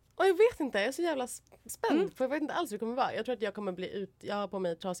 Och jag vet inte, jag är så jävla spänd. För jag vet inte alls hur det kommer vara. Jag tror att jag kommer bli jag har på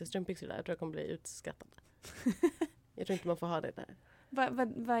mig trasiga strumpbyxor där. Jag tror jag kommer bli utskattad. Jag tror inte man får ha det där.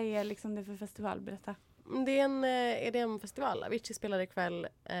 Vad är liksom det för festival? Berätta. Det är en EDM-festival. Avicii spelar ikväll.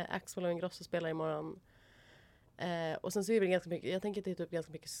 Axel och Ingrosso spelar imorgon. Och sen så är det ganska mycket, jag tänker att det är typ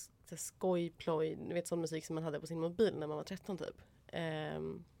ganska mycket skojploj, ni vet sån musik som man hade på sin mobil när man var 13 typ.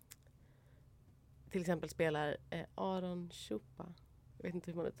 Till exempel spelar Aron Chupa. Jag vet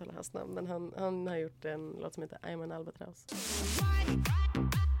inte hur man uttalar hans namn, men han har gjort en låt som heter I'm an Albatross.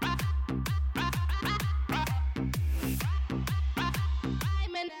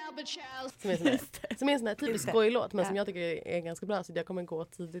 Som är en sån här typisk skojlåt, men som jag tycker är ganska bra. Så jag kommer gå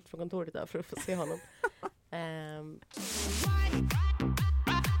tidigt från kontoret idag för att få se honom.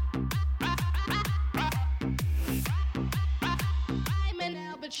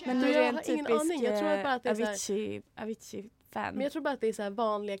 Men jag har ingen aning. Jag tror bara att det är Avicii-fan. Men jag tror bara att det är så här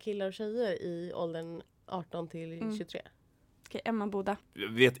vanliga killar och tjejer i åldern 18 till 23. Okej, Emma Boda. Jag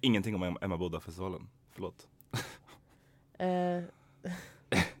vet ingenting om Emma Boda-festivalen. Förlåt.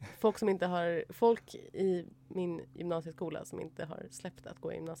 Folk i min gymnasieskola som inte har släppt att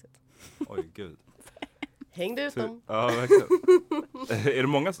gå i gymnasiet. Oj, gud. Hängde ut dem. Ja, verkligen.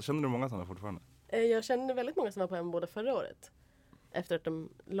 Känner du många sådana fortfarande? Jag känner väldigt många som var på Emma Boda förra året.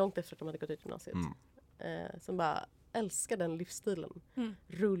 Långt efter att de hade gått ut gymnasiet. Som bara älskar den livsstilen.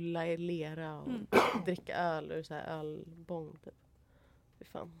 Rulla i lera och dricka öl ur så här ölbång typ. Fy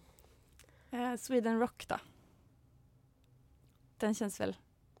fan. Sweden Rock då? Den känns väl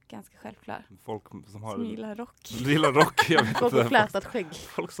ganska självklar. Folk som gillar rock. Gillar rock, jag vet folk inte. Folk flätat skägg.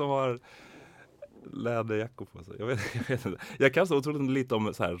 Folk som har läderjackor på sig. Jag vet inte. Jag kan så otroligt lite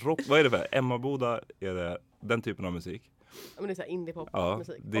om så här rock. Vad är det för? Emma Boda, är det den typen av musik? Men det är så här indie-pop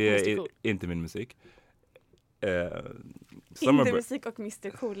musik. Det är inte min musik. Indie-musik och Mr.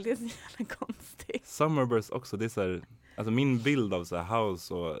 Cool, det är så jävla konstigt. Summerburst också, det är så här, alltså min bild av så här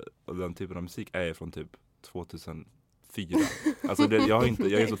house och den typen av musik är från typ 2004. Alltså jag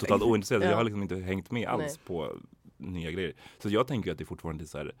är så totalt ointresserad. Jag har liksom inte hängt med alls på nya grejer. Så jag tänker ju att det fortfarande är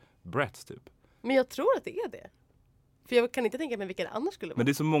så här Bratz typ. Men jag tror att det är det. För jag kan inte tänka mig vilka det annars skulle vara. Men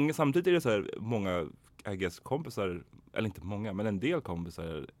det är så många, samtidigt är det så här många, I guess, kompisar, eller inte många, men en del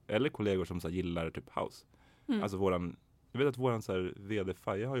kompisar eller kollegor som så här gillar typ house. Alltså jag vet att våran så här vd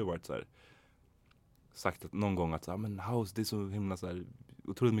Faye har ju varit så här sagt att någon gång att så här, men house, det är så himla så här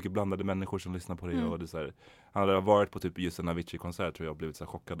otroligt mycket blandade människor som lyssnar på det och det är så här, han hade varit på typ just en Avicii-konsert tror jag och blivit så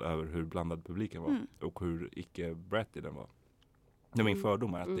här chockad över hur blandad publiken var och hur icke bratty den var. Det är min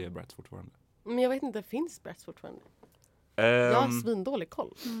fördom är att det är Bratz fortfarande. Men jag vet inte, finns Bratz fortfarande? Jag har svindålig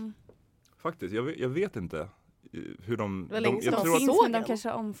koll. Faktiskt, jag vet inte hur de de kanske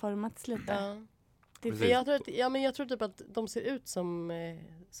har omformats lite. Ja. Jag tror typ att de ser ut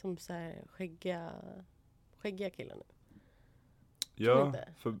som så här skäggiga killar nu. Ja,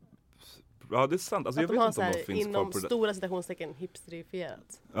 det är sant. Alltså, att jag vet inte om de finns inom kvar på stora citationstecken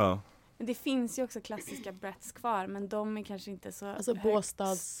hipsterifierat. Ja. Men det finns ju också klassiska Bratz kvar, men de är kanske inte så alltså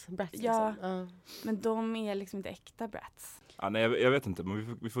Båstads Bratz liksom. Men de är liksom inte äkta Bratz. Ja, nej, jag vet inte,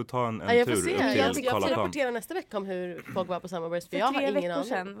 men vi får ta en jag tur får se. upp till Jag får rapportera nästa vecka om hur folk var på Summerburst. För jag har ingen aning. 3 veckor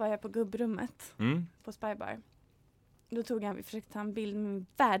sedan var jag på gubbrummet på Spybar. Då försökte ta en bild med min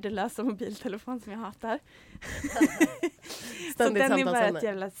värdelösa mobiltelefon som jag hatar. Så den är bara ett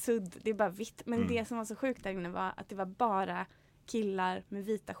jävla sudd. Det är bara vitt. Men det som var så sjukt där inne var att det var bara killar med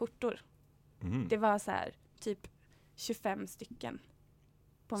vita skjortor. Det var så här typ 25 stycken.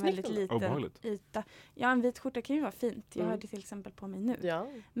 På en väldigt liten yta. Ja, en vit skjorta kan ju vara fint. Jag har det till exempel på mig nu. Ja.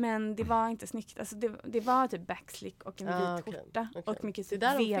 Men det var inte snyggt. Alltså det var typ backslick och en vit skjorta. Okay. Och mycket typ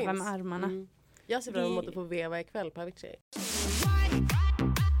veva med armarna. Jag ser fram emot att få veva ikväll på Avicii.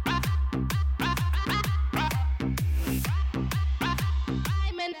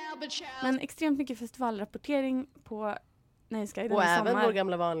 Men extremt mycket festivalrapportering på Nöjesguiden i sommar. Och även vår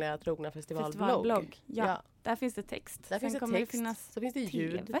gamla vanliga trogna festivalblogg. Ja, där finns det text. Där finns det text, så finns det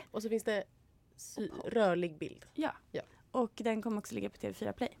ljud TV. Och så finns det rörlig bild. Ja, och den kommer också ligga på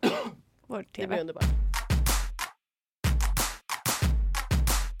TV4 Play. Vår TV. Det blir underbart.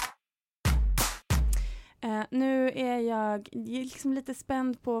 Nu är jag liksom lite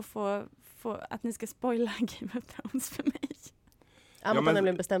spänd på att få att ni ska spoila Game of Thrones för mig. Amanda har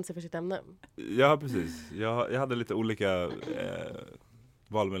nämligen bestämt sig för sitt ämne. Ja, precis. Jag hade lite olika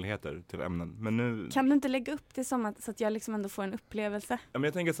valmöjligheter till ämnen. Men nu... Kan du inte lägga upp det så att jag liksom ändå får en upplevelse? Ja, men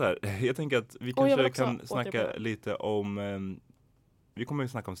jag tänker så här. Jag tänker att vi kanske kan snacka lite om... vi kommer ju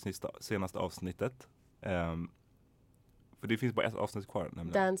snacka om senaste avsnittet. För det finns bara ett avsnitt kvar.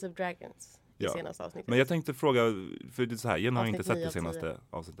 Nämligen. Dance of Dragons. Senaste avsnittet. Men jag tänkte fråga, för det är så här, jag har inte sett det senaste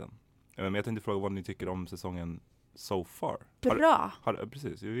avsnitten. Men jag tänkte fråga vad ni tycker om säsongen so far. Bra!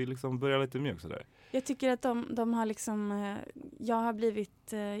 Precis, vi vill liksom börja lite mjukt sådär. Jag tycker att de har liksom,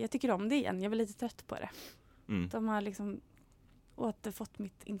 jag tycker om det igen. Jag var lite trött på det. De har liksom återfått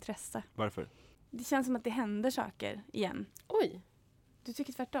mitt intresse. Varför? Det känns som att det händer saker igen. Oj! Du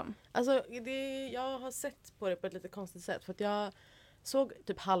tycker tvärtom? Alltså, jag har sett på det på ett lite konstigt sätt. För att jag såg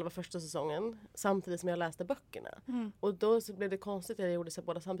typ halva första säsongen samtidigt som jag läste böckerna. Och då så blev det konstigt att jag gjorde så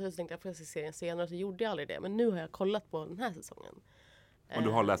båda samtidigt. Så tänkte jag får jag se serien senare, så gjorde jag aldrig det. Men nu har jag kollat på den här säsongen. Och du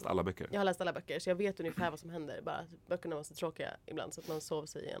har läst alla böcker? Jag har läst alla böcker så jag vet ungefär vad som händer. Bara böckerna var så tråkiga ibland så att man sov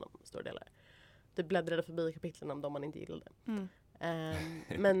sig igenom stora delar. Det bläddrade förbi kapitlen om de man inte gillade.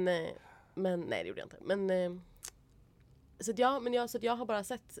 Men nej, det gjorde jag inte. Men så jag har bara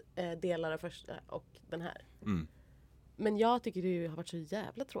sett delar av första och den här. Men jag tycker det har varit så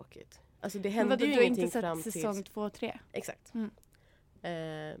jävla tråkigt. Alltså det hände ju ingenting fram till säsong 2 och 3. Exakt.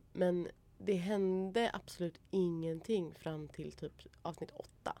 Men det hände absolut ingenting fram till typ avsnitt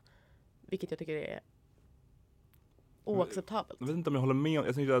 8. Vilket jag tycker är oacceptabelt. Jag vet inte om jag håller med.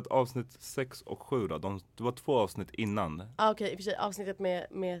 Jag tänkte att avsnitt 6 och 7 då, det var 2 avsnitt innan. Okej, i och för sig avsnittet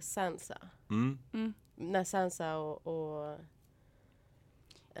med Sansa. När Sansa och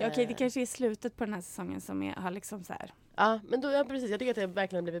Okej, det kanske är slutet på den här säsongen som har liksom så här. Ja, men då, precis. Jag tycker att det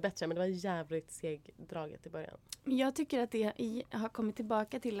verkligen blivit bättre, men det var jävligt segdraget i början. Jag tycker att det har kommit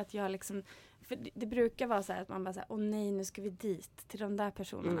tillbaka till att jag liksom, för det brukar vara så här att man bara säger, åh nej, nu ska vi dit till de där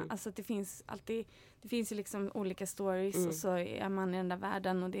personerna. Alltså att det finns ju liksom olika stories och så är man i den där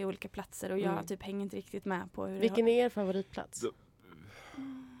världen och det är olika platser och jag typ hänger inte riktigt med på hur Vilken är er favoritplats?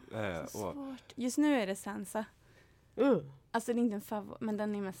 Svårt. Just nu är det Sansa. Alltså det är inte en favorit, men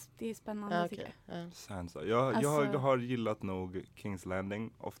den är mest, det är spännande tycker jag. Sansa. Jag har gillat nog King's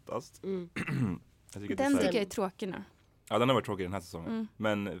Landing oftast. Den tycker jag är tråkig nu. Ja, den har varit tråkig den här säsongen.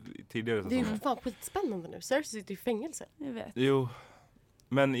 Men tidigare säsongen. Det är ju fan skitspännande nu. Cersei sitter i fängelse. Jag vet. Jo.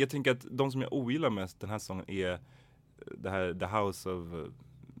 Men jag tänker att de som jag ogillar mest den här säsongen är det här The House of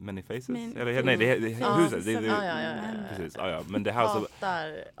Many Faces. Eller nej, det är huset. Precis. Ja. Men The House of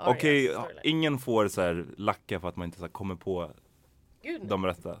Okej, ingen får så här lacka för att man inte så här kommer på de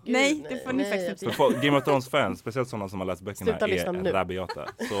rätta. Nej, det får ni faktiskt inte. För Game of Thrones fans, speciellt sådana som har läst böckerna, är rabiata.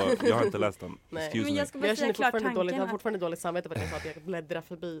 Så jag har inte läst dem. Men jag ska bara säga klart tanken. Jag har fortfarande dåligt samvete för att jag sa att jag bläddrar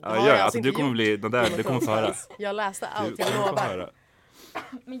förbi. Alltså du kommer bli, du kommer få höra. Jag läste allt, jag lovar.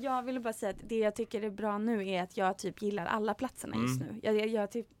 Men jag ville bara säga att det jag tycker är bra nu är att jag typ gillar alla platserna just nu.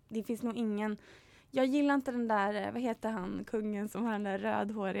 Jag typ, det finns nog ingen. Jag gillar inte den där, vad heter han, kungen som har den där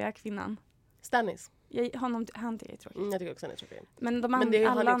rödhåriga kvinnan. Stannis. Han tycker jag är tråkig. Jag tycker också han är tråkig. Men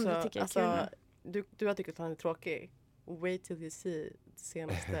alla andra tycker jag är kul. Du har tyckt att han är tråkig. Wait till you see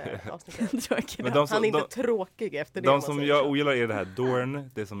senaste avsnittet. Han är inte tråkig efter det. De som jag ogillar är det här Dorne,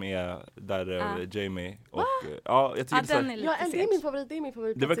 det som är där Jamie och jag tycker det är min favorit. Det är min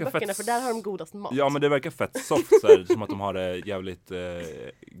favorit. Det verkar i böckerna, för där har de godast mat. Ja, men det verkar fett soft så här, som att de har det jävligt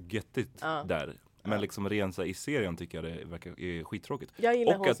göttigt där. Men liksom rent så här, i serien tycker jag det verkar är skittråkigt. Jag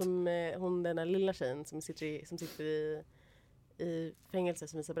gillar hon den där lilla tjejen som sitter i fängelse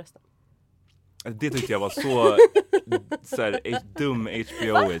som visar brösten. Det tyckte jag var så här, dum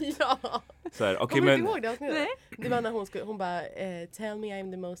HBO-igt. Så här, okay, men ihåg det? Det var när hon bara tell me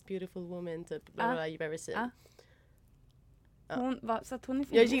I'm the most beautiful woman typ you've ever seen.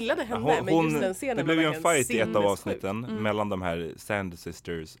 Jag gillade henne, men just den scenen. Det blev ju en fight i ett av avsnitten mellan de här Sand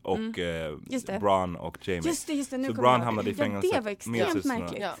Sisters och Bronn och Jamie. Just det, nu så Bronn hamnade i fängelse. Det var extremt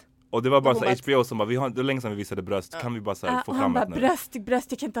märkligt. Och det var bara så HBO som bara, det är länge sedan vi visade bröst, kan vi bara så här, få fram det nu?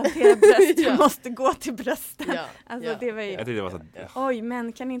 Bröst, jag kan inte hantera bröst, jag måste gå till brösten. Alltså det var ju, jag tyckte det var så oj,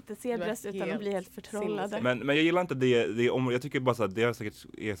 män kan inte se bröst utan att bli helt förtrollade. Men jag gillar inte det jag tycker bara så att det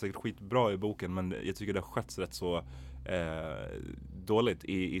är säkert skitbra i boken, men jag tycker det sköts rätt så dåligt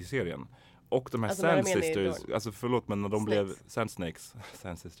i serien. Och de här Sand Sisters, alltså förlåt, men när de blev Sand Snakes,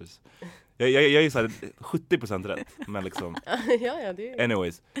 Sand Sisters. Jag är så här 70% rätt, men liksom. Det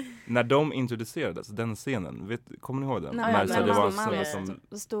anyways, när de introducerades, den scenen, kommer ni ihåg den? När det var en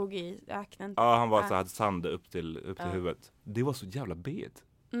som stod i öknen. Ja, han var så hade sand upp till huvudet. Det var så jävla bet.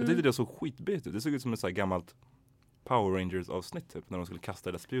 Jag tyckte det såg skitbet ut. Det såg ut som ett så här gammalt Power Rangers avsnitt typ, när de skulle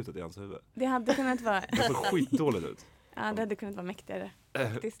kasta det där spjutet i hans huvud. Det hade kunnat vara. Det såg skitdåligt ut. Ja, det hade kunnat vara mäktigare.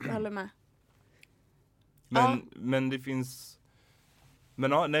 Faktiskt, jag håller med. Men det finns.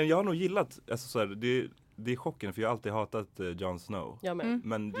 Men jag har nog gillat, alltså så här, det är chocken, för jag har alltid hatat Jon Snow. Jag med.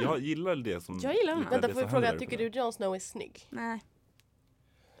 Men jag gillar det som. Jag gillar honom. Vänta, får jag fråga, tycker du Jon Snow är snygg? Nej.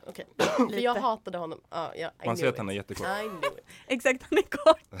 Okej. För jag hatade honom. Man säger att han är jättekort. Exakt, han är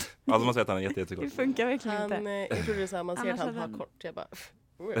kort. Alltså man säger att han är jättekort. Det funkar verkligen inte. Jag trodde så här, man ser att han har kort. Jag bara.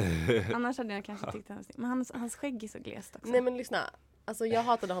 Annars hade jag kanske tyckt han. Men hans skägg är så glest också. Nej, men lyssna. Alltså jag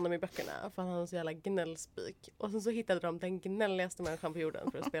hatade honom i böckerna för han hade så jävla gnällspik. Och sen så hittade de den gnälligaste människan på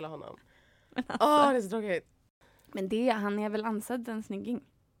jorden för att spela honom. Det är så tråkigt. Men han är väl ansedd en snygging?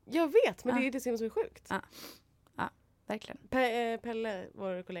 Jag vet, men det är det som är sjukt. Ja, verkligen. Pelle,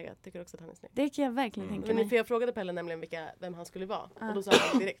 vår kollega, tycker också att han är snygg. Det kan jag verkligen tänka mig. För jag frågade Pelle nämligen vem han skulle vara. Och då sa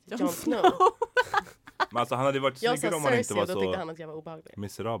han direkt Jon Snow. Men alltså han hade varit snyggare om han inte var så tyckte han att jag var obehaglig.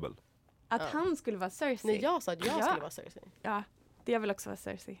 miserabel. Att han skulle vara Cersei? Nej, jag sa att jag skulle vara Cersei. Ja. jag vill också vara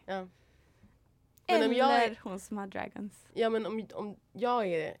Cersei. Ja. Men om jag eller hon som har dragons. Ja, men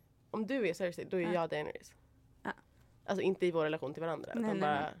om du är Cersei, då är jag Daenerys. Ja. Alltså inte i vår relation till varandra. Nej, utan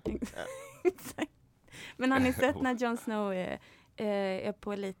nej, bara, nej. Men har ni sett när Jon Snow är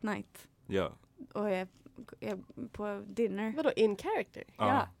på late night? Ja. Och är på dinner? Vadå, in character?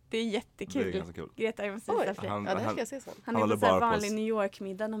 Ja, det är jättekul. Det är ganska kul. Greta, jag måste visa för dig. Ja, det här ska jag se sen. Han Han är håller på så här bara på vanlig New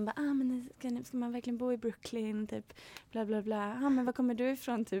York-middag. De bara, men ska man verkligen bo i Brooklyn? Typ, bla bla bla. Men var kommer du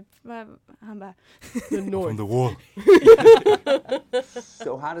ifrån? Typ, han bara, The North. From the wall.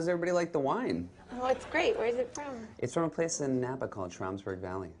 So how does everybody like the wine? Oh, it's great. Where's it from? It's from a place in Napa called Schramsberg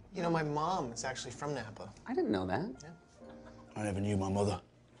Valley. You know, my mom is actually from Napa. I didn't know that. I never knew my mother.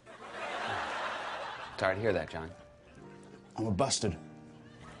 Sorry to hear that, John. I'm a bastard.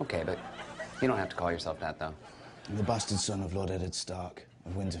 Okay, but you don't have to call yourself that, though. I'm the bastard son of Lord Eddard Stark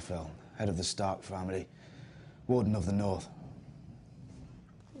of Winterfell, head of the Stark family, Warden of the North.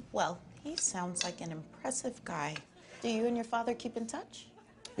 Well, he sounds like an impressive guy. Do you and your father keep in touch?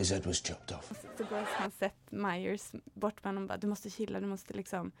 His head was chopped off. så går han sett Myers bort med honom och bara, du måste chilla, du måste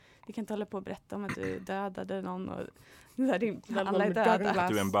liksom, du kan inte hålla på och berätta om att du dödade någon och så här, alla är döda. Att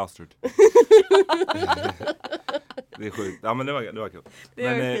du är en bastard. Det är sjukt. Ja, men det var kul. Det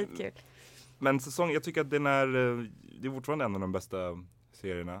var skitkul. Men säsong, jag tycker att det är fortfarande en av de bästa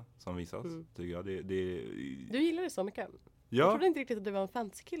serierna som visas, tycker jag. Du gillar det så mycket? Ja. Jag trodde inte riktigt att du var en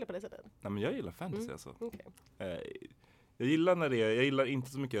fantasy-kille på det sättet. Nej, men jag gillar fantasy alltså. Okay. Jag gillar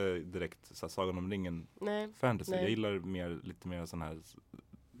inte så mycket direkt så här, Sagan om ringen fantasy. Jag gillar lite mer sån här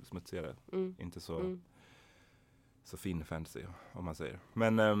smutsigare. Inte så fin fantasy, om man säger.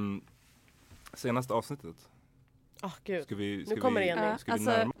 Men senaste avsnittet. Gud. Ska vi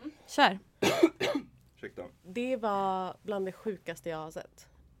alltså, kör. Ursäkta. Det var bland det sjukaste jag har sett.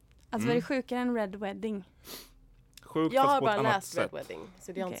 Alltså var det sjukare än Red Wedding? Sjukt, jag fast har på bara ett annat läst sätt. Red Wedding.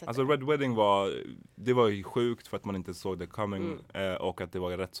 Så det har inte sett alltså Red Wedding var ju sjukt för att man inte såg det coming. Och att det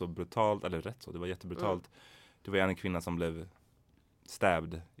var rätt så brutalt. Eller det var jättebrutalt. Det var en kvinna som blev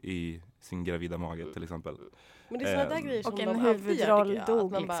stabbed i sin gravida mage till exempel. Men det är sådana där grejer som och de en huvudroll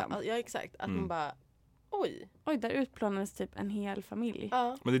dog man bara, liksom. ja, exakt. Att man bara, oj, där utplånades typ en hel familj.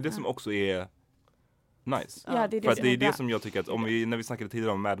 Ja. Men det är det som också är nice. Ja, det är det för att som det är är bra. det som jag tycker att när vi snackade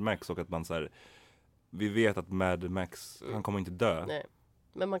tidigare om Mad Max och att man så här, vi vet att Mad Max, han kommer inte dö. Nej.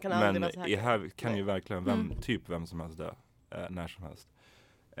 Men man kan aldrig vara så här. Här kan ju verkligen vem som helst dö. När som helst.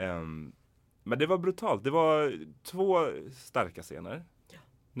 Men det var brutalt. Det var 2 starka scener.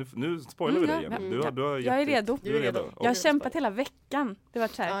 Nu spoilar vi det igen. Jag är redo. Du är redo. Jag har kämpat hela veckan. Det var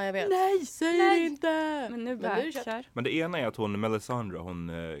så här. Ja, jag vet. Nej, säg det inte. Men nu bara kör. Men det ena är att hon Melisandre, hon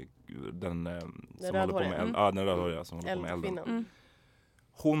den som håller på med den rödhåriga som håller på med elden.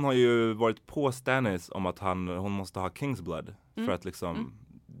 Hon har ju varit på Stannis om att hon måste ha King's Blood för att liksom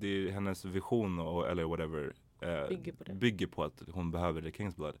det är hennes vision eller whatever bygger på att hon behöver det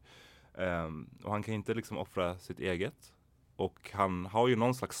King's Blood. Och han kan inte liksom offra sitt eget. Och han har ju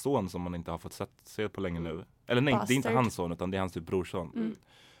någon slags son som man inte har fått se på länge nu. Eller nej, det är inte hans son utan det är hans typ brorson.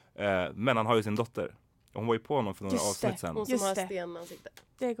 Men han har ju sin dotter. Och hon var ju på honom för några avsnitt sen. Hon som har stenansikte.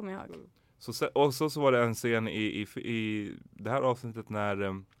 Det kommer jag ihåg. Så var det en scen i det här avsnittet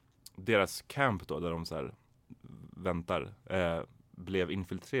när deras camp då, där de så här väntar, blev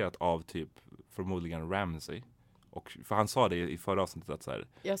infiltrerat av typ förmodligen Ramsay. Och för han sa det i förra avsnittet att så här,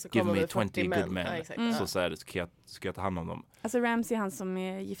 give me 20 good men. Så här, ska jag ta hand om dem. Alltså Ramsay är han som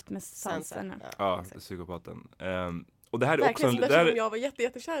är gift med Sansa nu. Ja, psykopaten. Och det här är också som jag var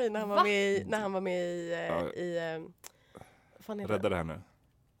jättekär i när han var med i fan heter rädda det här nu.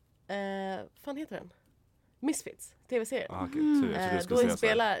 Fan heter den? Misfits, tv-serien. Okay. Då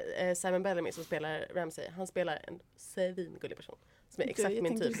spelar Simon Bellamy som spelar Ramsay. Han spelar en svingullig person. Som är exakt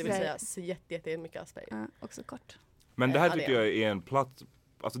min typ, det vill säga så jätte mycket Asperger. Också kort. Men det här tycker jag är en plats,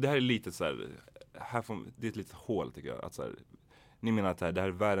 alltså det här är lite så här, det är ett litet hål tycker jag. Att så här, ni menar att det här är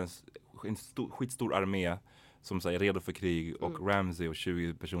världens skitstor armé som är redo för krig och Ramsay och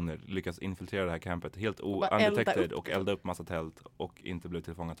 20 personer lyckas infiltrera det här campet helt undetected och elda upp massa tält och inte bli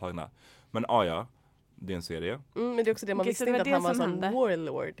tillfångatagna. Men det är en serie. Men det är också det man visste inte att han var som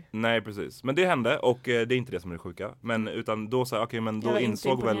warlord. Nej, precis. Men det hände och det är inte det som är det sjuka. Men utan då så här, men då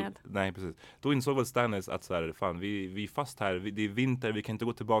insåg väl Stannis att så här, fan, vi är fast här. Det är vinter, vi kan inte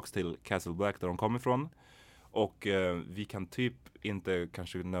gå tillbaks till Castle Black där de kommer ifrån. Och vi kan typ inte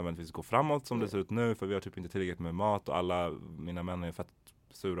kanske nödvändigtvis gå framåt som det ser ut nu, för vi har typ inte tillräckligt med mat och alla mina män är fett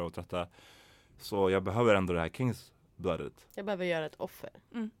sura och trötta. Så jag behöver ändå det här King's Bloodet. Jag behöver göra ett offer.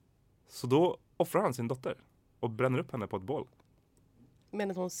 Så då offrar han sin dotter och bränner upp henne på ett bål.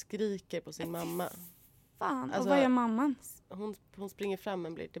 Men att hon skriker på sin mamma. fan. Alltså, och vad gör mamman? Hon springer fram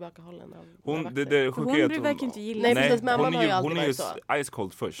men blir tillbakahållen av Hon verkar inte gilla. Nej, precis, mamma hon har ju är alltid ju varit så. ice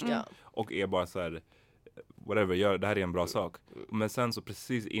cold först. Ja. Och är bara så här, whatever, det här är en bra sak. Men sen så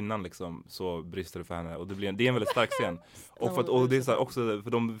precis innan liksom så brister det för henne. Och det är en väldigt stark scen. Och det är så här också,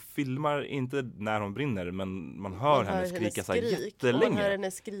 för de filmar inte när hon brinner, men man hör henne skrika så här jättelänge. Man hör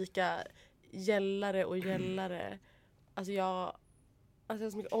henne skrika gällare och gällare. Alltså jag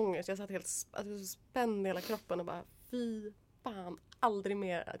hade så mycket ångest. Jag satt helt spänd i hela kroppen och bara fy fan, aldrig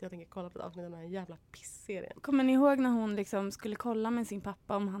mer att jag tänker kolla på ett avsnitt av den här jävla pisserien. Kommer ni ihåg när hon liksom skulle kolla med sin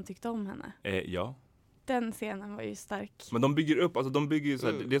pappa om han tyckte om henne? Ja. Den scenen var ju stark. Men de bygger upp, alltså de bygger ju så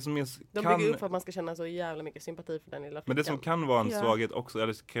här, det som de bygger upp för att man ska känna så jävla mycket sympati för den lilla flickan. Men det som kan vara en svaghet också,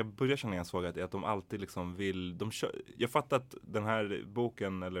 eller ska jag börja känna en svaghet, är att de alltid liksom vill, jag fattar att den här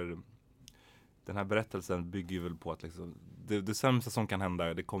boken eller den här berättelsen bygger ju väl på att liksom, det sämsta som kan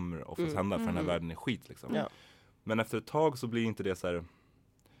hända, det kommer oftast hända för den här världen är skit liksom. Ja. Men efter ett tag så blir inte det så här,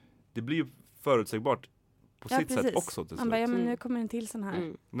 det blir ju förutsägbart på sitt sätt också till slut. Men nu kommer en till sån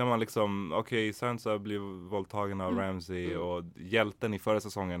här. När man liksom, Sansa blir våldtagen av Ramsay och hjälten i förra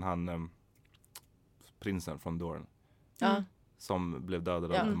säsongen, han prinsen från Dorne. Som blev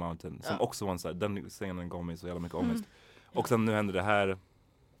dödad av The Mountain. Som också var en så här, den scenen gav mig så jävla mycket ångest. Och sen nu händer det här.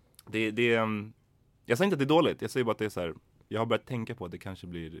 Jag säger inte att det är dåligt, jag säger bara att det är så här, jag har börjat tänka på att det kanske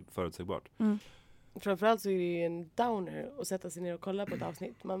blir förutsägbart. Framförallt så är det ju en downer att sätta sig ner och kolla på ett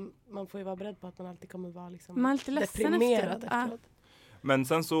avsnitt. Man får ju vara beredd på att man alltid kommer vara liksom man är alltid deprimerad efteråt. Men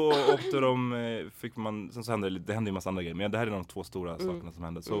sen så åkte sen så hände det hände ju en massa andra grejer. Men det här är de 2 stora sakerna som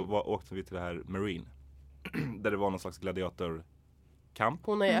hände. Så åkte vi till det här Marine. Där det var någon slags gladiatorkamp.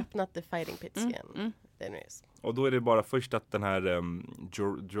 Hon har ju öppnat the fighting pits igen. Och då är det bara först att den här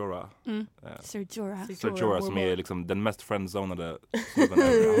Jorah. Sir Jorah som är liksom den mest friendzonade.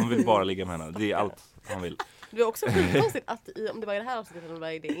 Han vill bara ligga med henne. Det är allt han vill. Det var också konstigt att om det var i det här avsnittet eller om det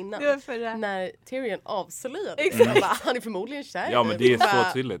var i det innan. När Tyrion avslöjade. Han är förmodligen kär. Ja, men det är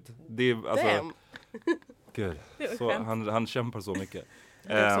så tydligt. Det är alltså... Gud. Så, han kämpar så mycket.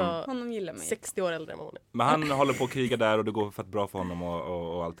 Honom gillar mig. 60 år äldre än hon är. Men han håller på att kriga där och det går fett bra för honom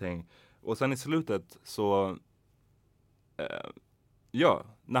och allting. Och sen i slutet så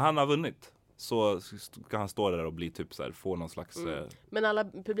när han har vunnit så ska han stå där och bli typ så här, få någon slags men alla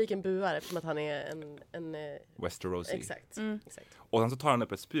publiken buar eftersom att han är en Westerosi. Exakt. Och sen så tar han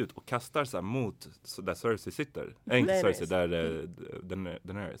upp ett spjut och kastar så här mot där Cersei sitter. Inte Cersei, där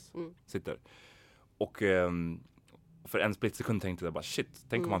Daenerys sitter. Och för en split sekund tänkte jag bara shit,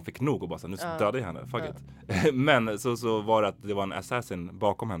 tänk om han fick nog och bara så nu dödade jag henne, fuck it. Men så var det att det var en assassin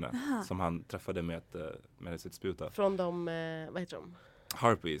bakom henne som han träffade med sitt spjuta. Från de, vad heter de?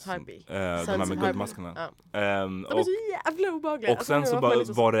 Harpies. De här med guldmaskerna. De är så jävla obehagliga. Och sen så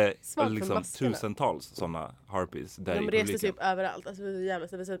var det liksom tusentals sådana Harpies. De reste sig upp överallt. Alltså jävla,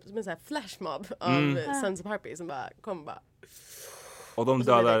 det var som en sån här flashmob av Sons of Harpies som bara kom bara. Och de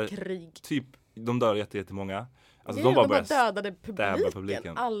dödar de dödar jättemånga. Alltså de bara dödade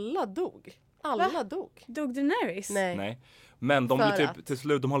publiken. Alla dog. Dog Daenerys? Nej. Men de blir typ till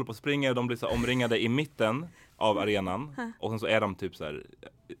slut, de håller på att springa, de blir så omringade i mitten av arenan. Och sen så är de typ så här,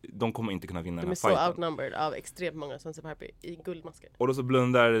 de kommer inte kunna vinna den här fighten. De är så outnumbered av extremt många Sons of Harpy i guldmasker. Och då så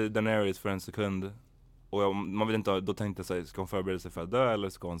blundar Daenerys för en sekund. Och man vill inte, då tänkte jag så här, ska hon förbereda sig för att dö eller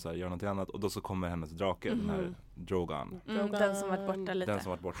ska hon så här, göra något annat? Och då så kommer hennes drake, den här Drogon. Den som varit borta lite. Den som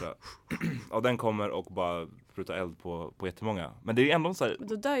varit borta. Och den kommer och bara sprutar eld på jättemånga. Men det är ändå så här...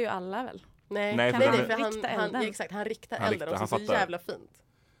 Då dör ju alla väl? Nej, för han riktar elden och så jävla fint.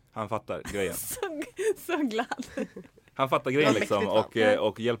 Han fattar grejen. så glad. Han fattar grejen liksom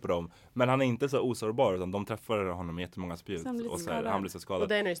och hjälper dem. Men han är inte så osårbar utan de träffar honom med jättemånga spjut. Och så här, han blir så skadad. Och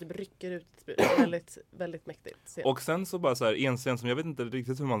Daenerys rycker ut ett spjut. Väldigt, väldigt mäktigt. Och sen så bara så här, en scen som jag vet inte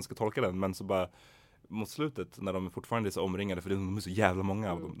riktigt hur man ska tolka den. Men så bara mot slutet när de fortfarande är så omringade. För det är så jävla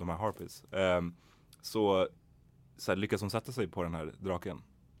många av de här Harpies. Så här, lyckas hon sätta sig på den här draken.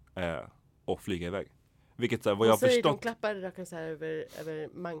 Och flyga iväg. Vilket så här, vad jag har förstått. De klappar draken så här över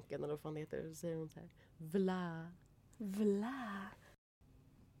manken eller vad fan det heter. Och så säger hon så här, Vla.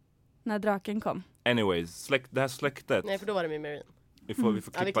 När draken kom. Anyways, det här släktet. Nej, för då var det med Marine. Vi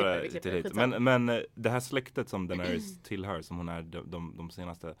får klippa det till hit. Men det här släktet som Daenerys tillhör, som hon är de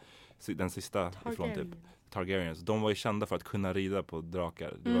senaste, den sista ifrån typ Targaryens. De var ju kända för att kunna rida på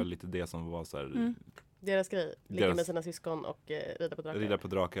drakar. Det var lite det som var så här... Deras grej, ligga med sina syskon och rida på drakar. Rida på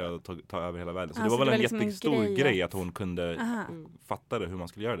drakar och ta över hela världen. Så det var väl en liksom jättestor grej att hon kunde fatta det, hur man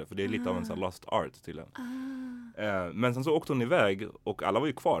skulle göra det. För det är lite av en sån lost art tydligen. Men sen så åkte hon iväg och alla var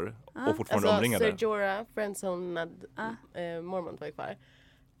ju kvar och fortfarande omringade. Sir Jorah, friendzonad Mormont var ju kvar.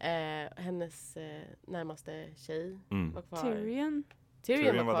 Hennes närmaste tjej var kvar.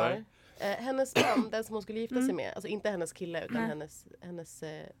 Tyrion var kvar. Hennes man, den som hon skulle gifta sig med, alltså inte hennes kille utan hennes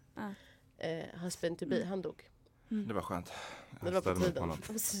husband to be, han dog. Det var skönt. Det var på tiden.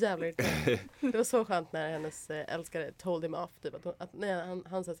 Det var så jävla irriterande. Det var så skönt när hennes älskare told him off. Typ, att när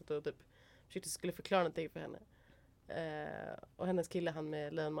han satt och typ försökte skulle förklara någonting för henne. Och hennes kille, han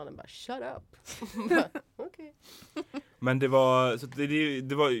med lönmannen, bara shut up. Okej. Men det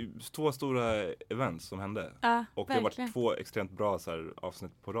var 2 stora events som hände. Och det var 2 extremt bra så här,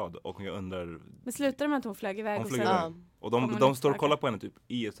 avsnitt på rad. Och jag undrar... Men slutade med att hon flög iväg? Och de står och kollar på henne typ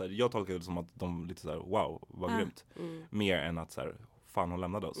i så här, jag tolkar det som att de lite så här, wow, vad grymt. Mer än att så här, fan hon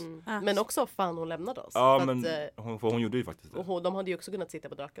lämnade oss. Men också fan hon lämnade oss. Ja, för men att, hon gjorde ju faktiskt det. Och de hade ju också kunnat sitta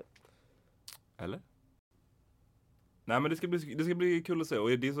på draken. Eller? Nej, men det ska bli kul att se. Och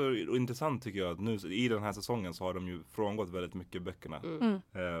det är så intressant tycker jag att nu i den här säsongen så har de ju frångått väldigt mycket böckerna.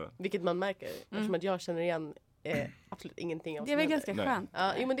 Vilket man märker. Eftersom att jag känner igen absolut ingenting av det är väl ganska skönt.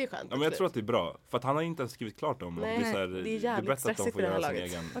 Ja, men det är skönt. Ja, men jag tror att det är bra. För att han har inte ens skrivit klart dem. Nej, det är jävligt stressigt för det här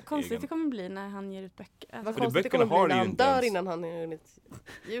laget. Vad konstigt det kommer bli när han ger ut böcker. Vad konstigt det kommer bli när han dör innan han har hunnit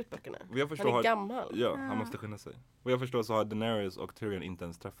ge ut böckerna. Han är gammal. Ja, han måste skynda sig. Och jag förstår så har Daenerys och Tyrion inte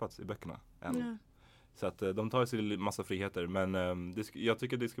ens träffats i böckerna än. Så att de tar sig massa friheter. Men jag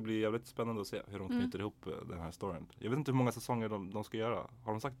tycker det ska bli jävligt spännande att se hur de knyter ihop den här storyn. Jag vet inte hur många säsonger de ska göra.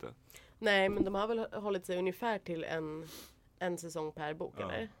 Har de sagt det? Nej, men de har väl hållit sig ungefär till en säsong per bok,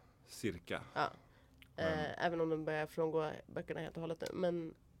 eller? Cirka. Ja. Även om de börjar frångå böckerna helt och hållet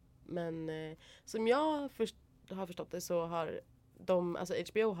nu. Men som jag har förstått det så har alltså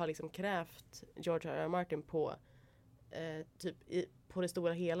HBO har liksom krävt George R.R. Martin på typ på det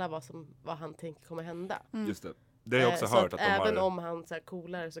stora hela vad han tänker kommer hända. Just det. Det har jag också hört. Att de även om han så här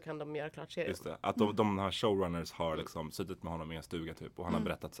coolare så kan de göra klart serien. Just det. Att de här showrunners har liksom suttit med honom i en stuga typ. Och han har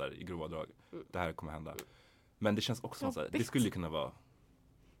berättat så här i grova drag. Det här kommer hända. Men det känns också så här, det skulle kunna vara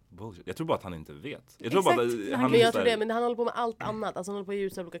bullshit. Jag tror bara att han inte vet. Jag tror bara att jag tror det, men han håller på med allt annat. Alltså han håller på att ge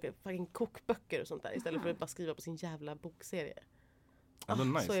ut så olika fucking kokböcker och sånt där. Istället för att bara skriva på sin jävla bokserie. Ja, det är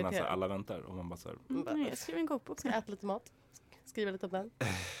nice när alla väntar och man bara så här. Jag skriver en kokbok. Ska äta lite mat. Skriva lite om den.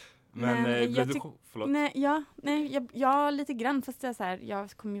 Men jag lite grann, fast jag så här,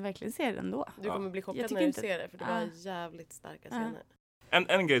 jag kommer ju verkligen se den då. Du kommer bli chockad när du ser det, för det var jävligt starka scener.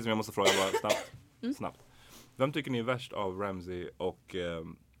 En grej som jag måste fråga bara snabbt. Vem tycker ni är värst av Ramsay och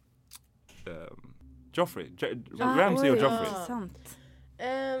Joffrey? Ramsay och Joffrey. Sant.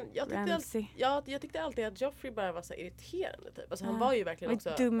 Jag tyckte alltid att Joffrey bara var så irriterande typ. Alltså han var ju verkligen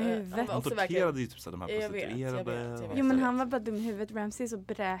också dum i huvudet. Han torterade ju typ så de här prostituerade. Jo, men han var bara dum i huvudet. Ramsay är så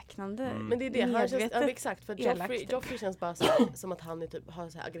beräknande. Men det är det han känns exakt för Joffrey känns bara så här, som att han är typ har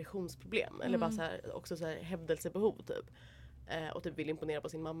så här aggressionsproblem eller bara så här också så här hävdelsebehov typ. Och typ vill imponera på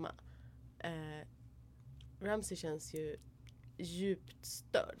sin mamma. Ramsay känns ju djupt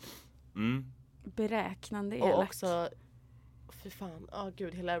störd. Beräknande elak. Och också för fan,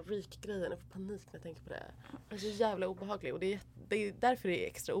 gud, hela Reek-grejen, jag får panik när jag tänker på det. Han är så jävla obehaglig och det är därför det är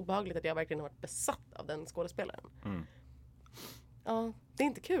extra obehagligt att jag verkligen har varit besatt av den skådespelaren. Ja, det är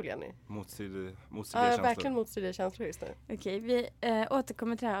inte kul, Jenny. Motstridiga känslor. Verkligen motstridiga känslor just nu. Okej, vi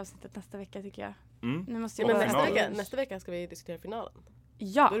återkommer till det här avsnittet nästa vecka tycker jag. Nu måste jag nästa vecka ska vi diskutera finalen.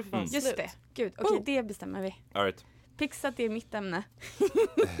 Ja, just det. Gud, okej, det bestämmer vi. All right. Pixat är mitt ämne.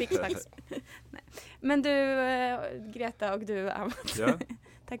 Pixax. Men du, Greta och du, Amat.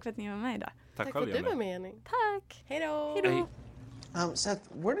 Tack för att ni var med idag. Tack för att du var med, Jenny. Tack. Hej då. Hej då. Seth,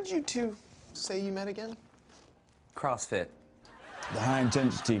 where did you two say you met again? CrossFit. The high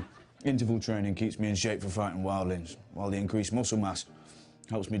intensity interval training keeps me in shape for fighting wildlings, while the increased muscle mass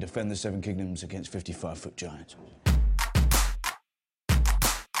helps me defend the Seven Kingdoms against 55-foot giants.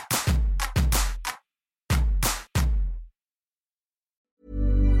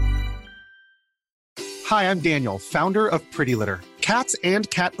 Hi, I'm Daniel, founder of Pretty Litter. Cats and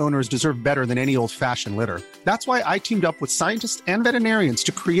cat owners deserve better than any old-fashioned litter. That's why I teamed up with scientists and veterinarians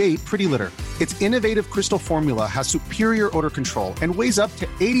to create Pretty Litter. Its innovative crystal formula has superior odor control and weighs up to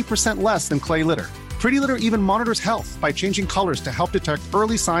 80% less than clay litter. Pretty Litter even monitors health by changing colors to help detect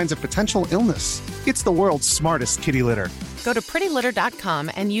early signs of potential illness. It's the world's smartest kitty litter. Go to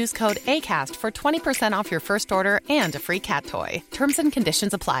prettylitter.com and use code ACAST for 20% off your first order and a free cat toy. Terms and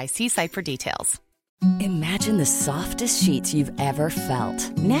conditions apply. See site for details. Imagine the softest sheets you've ever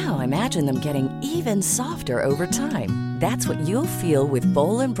felt. Now imagine them getting even softer over time. That's what you'll feel with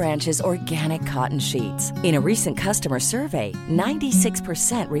Boll & Branch's organic cotton sheets. In a recent customer survey,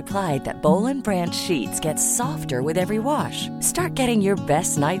 96% replied that Boll & Branch sheets get softer with every wash. Start getting your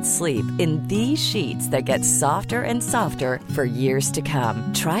best night's sleep in these sheets that get softer and softer for years to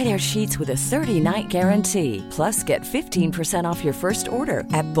come. Try their sheets with a 30-night guarantee. Plus, get 15% off your first order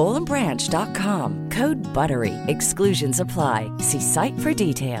at bollandbranch.com. Code BUTTERY. Exclusions apply. See site for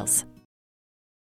details.